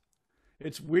paragraphs.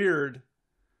 It's weird,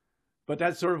 but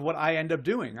that's sort of what I end up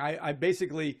doing. I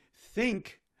basically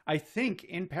think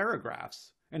in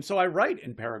paragraphs. And so I write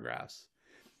in paragraphs.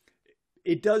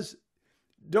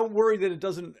 Don't worry that it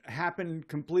doesn't happen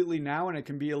completely now, and it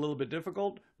can be a little bit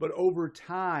difficult, but over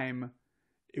time,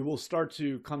 it will start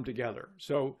to come together.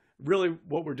 So really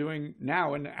what we're doing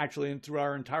now and actually through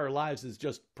our entire lives is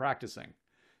just practicing.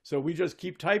 So we just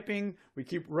keep typing, we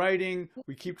keep writing,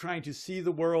 we keep trying to see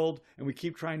the world, and we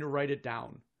keep trying to write it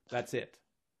down. That's it.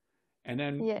 And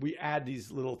then we add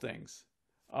these little things.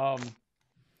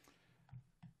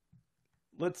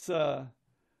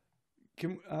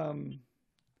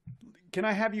 Can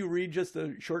I have you read just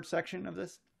a short section of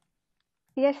this?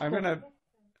 Yes. I'm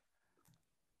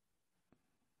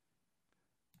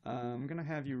gonna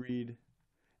have you read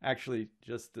actually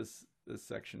just this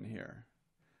section here.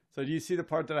 So do you see the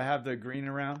part that I have the green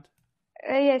around?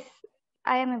 Yes,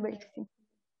 I am able to see.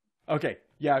 Okay,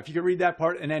 yeah, if you could read that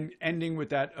part and then ending with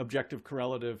that objective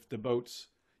correlative, the boats,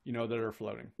 that are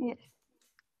floating. Yes.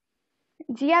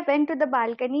 Jia went to the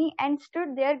balcony and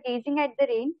stood there gazing at the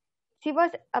rain. She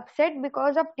was upset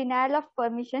because of denial of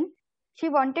permission. She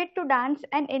wanted to dance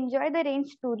and enjoy the rain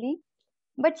truly,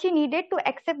 but she needed to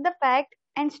accept the fact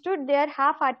and stood there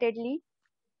half-heartedly.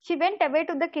 She went away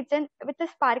to the kitchen with a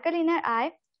sparkle in her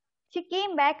eye. She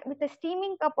came back with a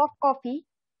steaming cup of coffee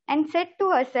and said to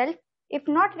herself, if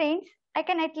not rains, I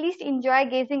can at least enjoy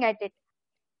gazing at it.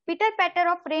 Pitter-patter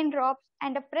of raindrops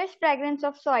and a fresh fragrance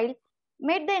of soil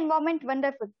made the environment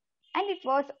wonderful, and it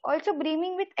was also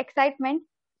brimming with excitement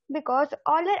because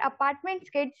all her apartment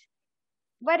kids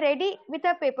were ready with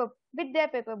their paper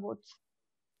boats.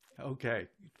 Okay,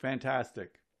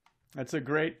 fantastic. It's a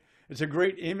great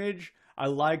image. I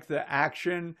like the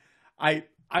action. I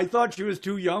thought she was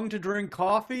too young to drink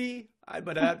coffee,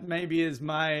 but that maybe is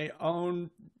my own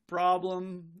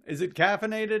problem. Is it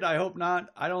caffeinated? I hope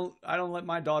not. I don't let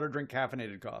my daughter drink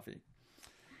caffeinated coffee.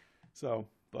 So,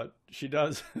 but she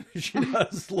does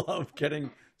love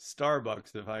getting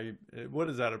Starbucks. What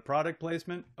is that, a product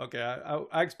placement? Okay,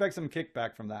 I expect some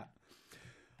kickback from that.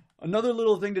 Another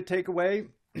little thing to take away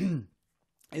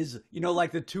is,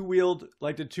 like the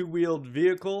two-wheeled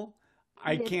vehicle,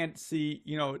 I can't see,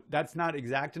 that's not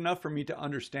exact enough for me to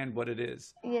understand what it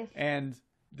is. Yes. And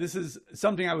this is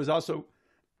something I was also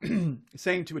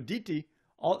saying to Aditi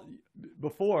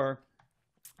before,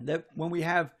 that when we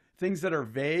have things that are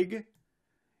vague,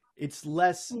 it's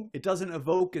less, it doesn't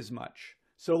evoke as much.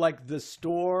 So like the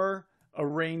store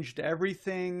arranged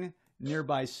everything,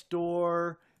 nearby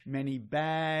store, many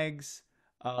bags,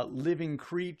 living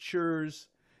creatures,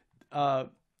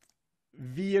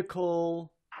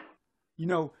 vehicle,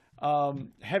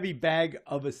 heavy bag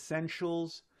of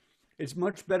essentials. It's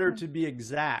much better to be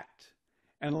exact.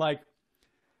 And like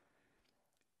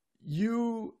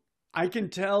I can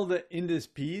tell that in this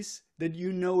piece that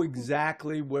you know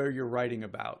exactly where you're writing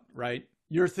about, right?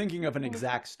 You're thinking of an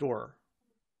exact store.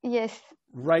 Yes.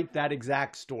 Write that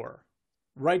exact store.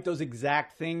 Write those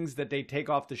exact things that they take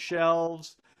off the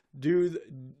shelves, do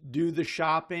the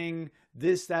shopping,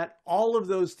 this, that, all of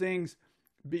those things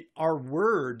are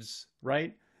words,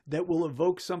 right? That will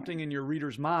evoke something in your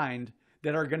reader's mind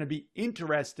that are going to be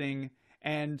interesting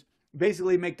and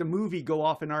basically make the movie go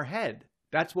off in our head.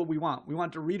 That's what we want. We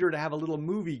want the reader to have a little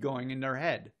movie going in their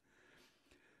head.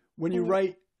 When you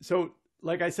write, so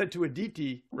like I said to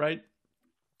Aditi, right,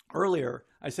 earlier,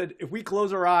 I said, if we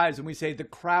close our eyes and we say the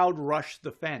crowd rushed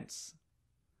the fence,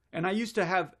 and I used to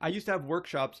have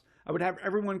workshops, I would have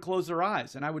everyone close their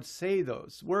eyes and I would say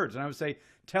those words and I would say,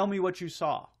 tell me what you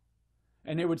saw.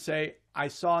 And they would say, I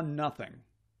saw nothing,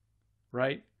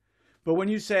 right? But when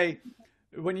you say,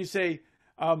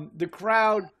 the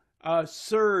crowd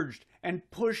surged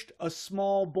and pushed a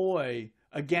small boy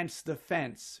against the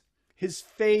fence, his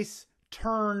face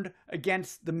turned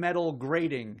against the metal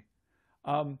grating,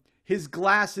 his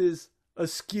glasses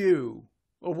askew,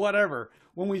 or whatever.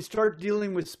 When we start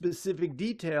dealing with specific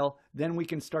detail, then we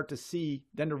can start to see,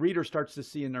 then the reader starts to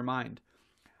see in their mind.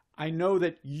 I know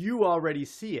that you already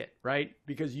see it, right?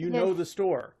 Because you know the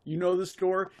store. You know the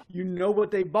store. You know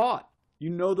what they bought. You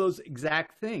know those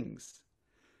exact things.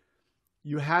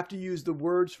 You have to use the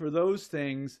words for those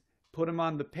things, put them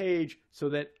on the page so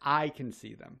that I can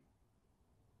see them.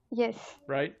 Yes.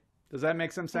 Right? Does that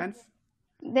make some sense?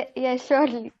 Yes,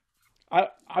 surely. I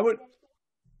would.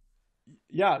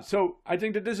 Yeah, so I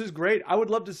think that this is great. I would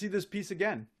love to see this piece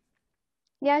again.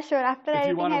 Yeah, sure. After If you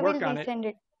editing, want to I will work on it. resend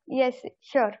it. Yes,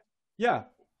 sure. Yeah.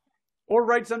 Or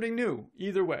write something new.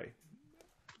 Either way.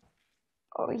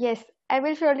 Oh, yes. I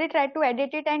will surely try to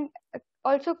edit it and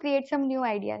also create some new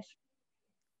ideas.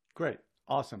 Great.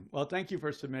 Awesome. Well, thank you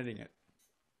for submitting it.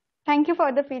 Thank you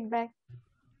for the feedback.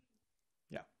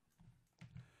 Yeah.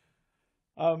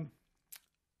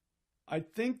 I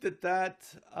think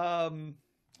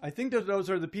I think that those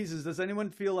are the pieces. Does anyone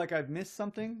feel like I've missed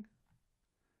something?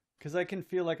 Because I can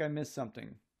feel like I missed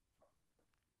something.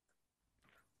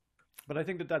 But I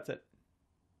think that that's it.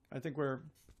 I think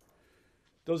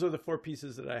those are the 4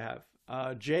 pieces that I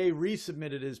have. Jay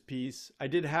resubmitted his piece. I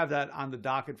did have that on the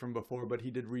docket from before, but he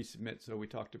did resubmit, so we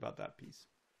talked about that piece.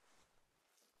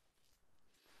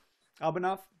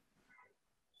 Abhinav?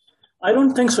 I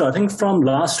don't think so. I think from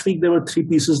last week, there were 3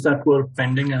 pieces that were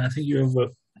pending, and I think you have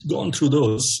gone through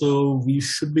those, so we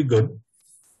should be good.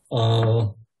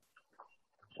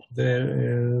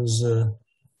 There is,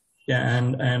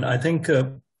 and I think,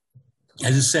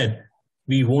 as you said,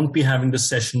 we won't be having the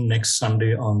session next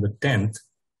Sunday on the 10th,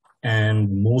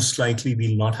 and most likely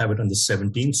we'll not have it on the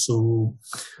 17th. So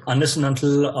unless and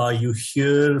until you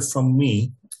hear from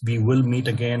me, we will meet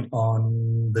again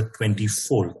on the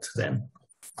 24th then.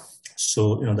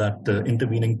 So, that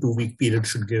intervening 2-week period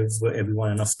should give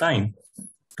everyone enough time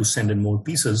to send in more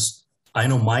pieces. I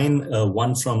know mine,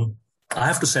 I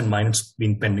have to send mine. It's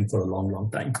been pending for a long,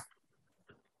 long time.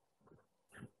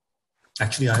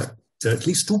 Actually, there are at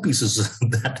least 2 pieces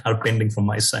that are pending from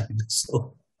my side.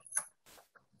 So.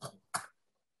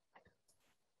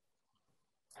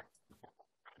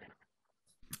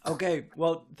 Okay,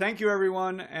 well, thank you,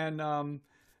 everyone, and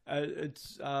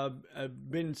it's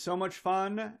been so much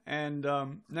fun. And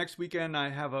next weekend, I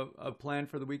have a plan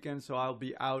for the weekend, so I'll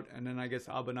be out, and then I guess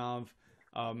Abhinav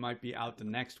might be out the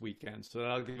next weekend, so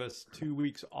that'll give us 2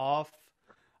 weeks off.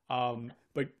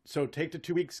 But so take the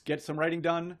 2 weeks, get some writing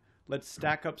done. Let's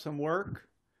stack up some work,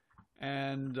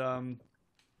 and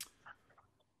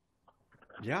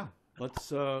yeah, let's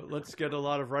get a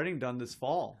lot of writing done this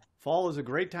fall. Fall is a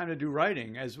great time to do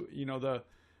writing. As you know,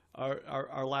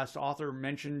 our last author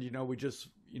mentioned, we just,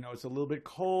 it's a little bit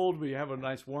cold. We have a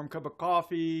nice warm cup of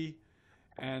coffee,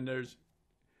 and there's,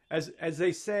 as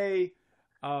they say,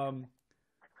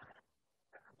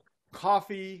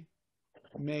 coffee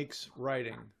makes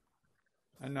writing.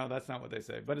 And no, that's not what they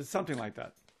say, but it's something like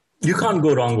that. You can't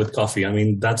go wrong with coffee. I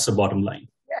mean, that's the bottom line.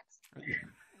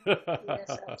 Yes.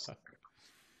 Yes,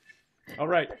 all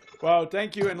right. Well,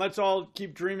 thank you. And let's all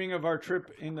keep dreaming of our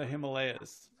trip in the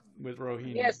Himalayas with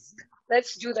Rohini. Yes,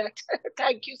 let's do that.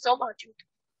 Thank you so much.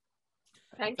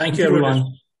 Thank you,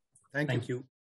 everyone. Thank you.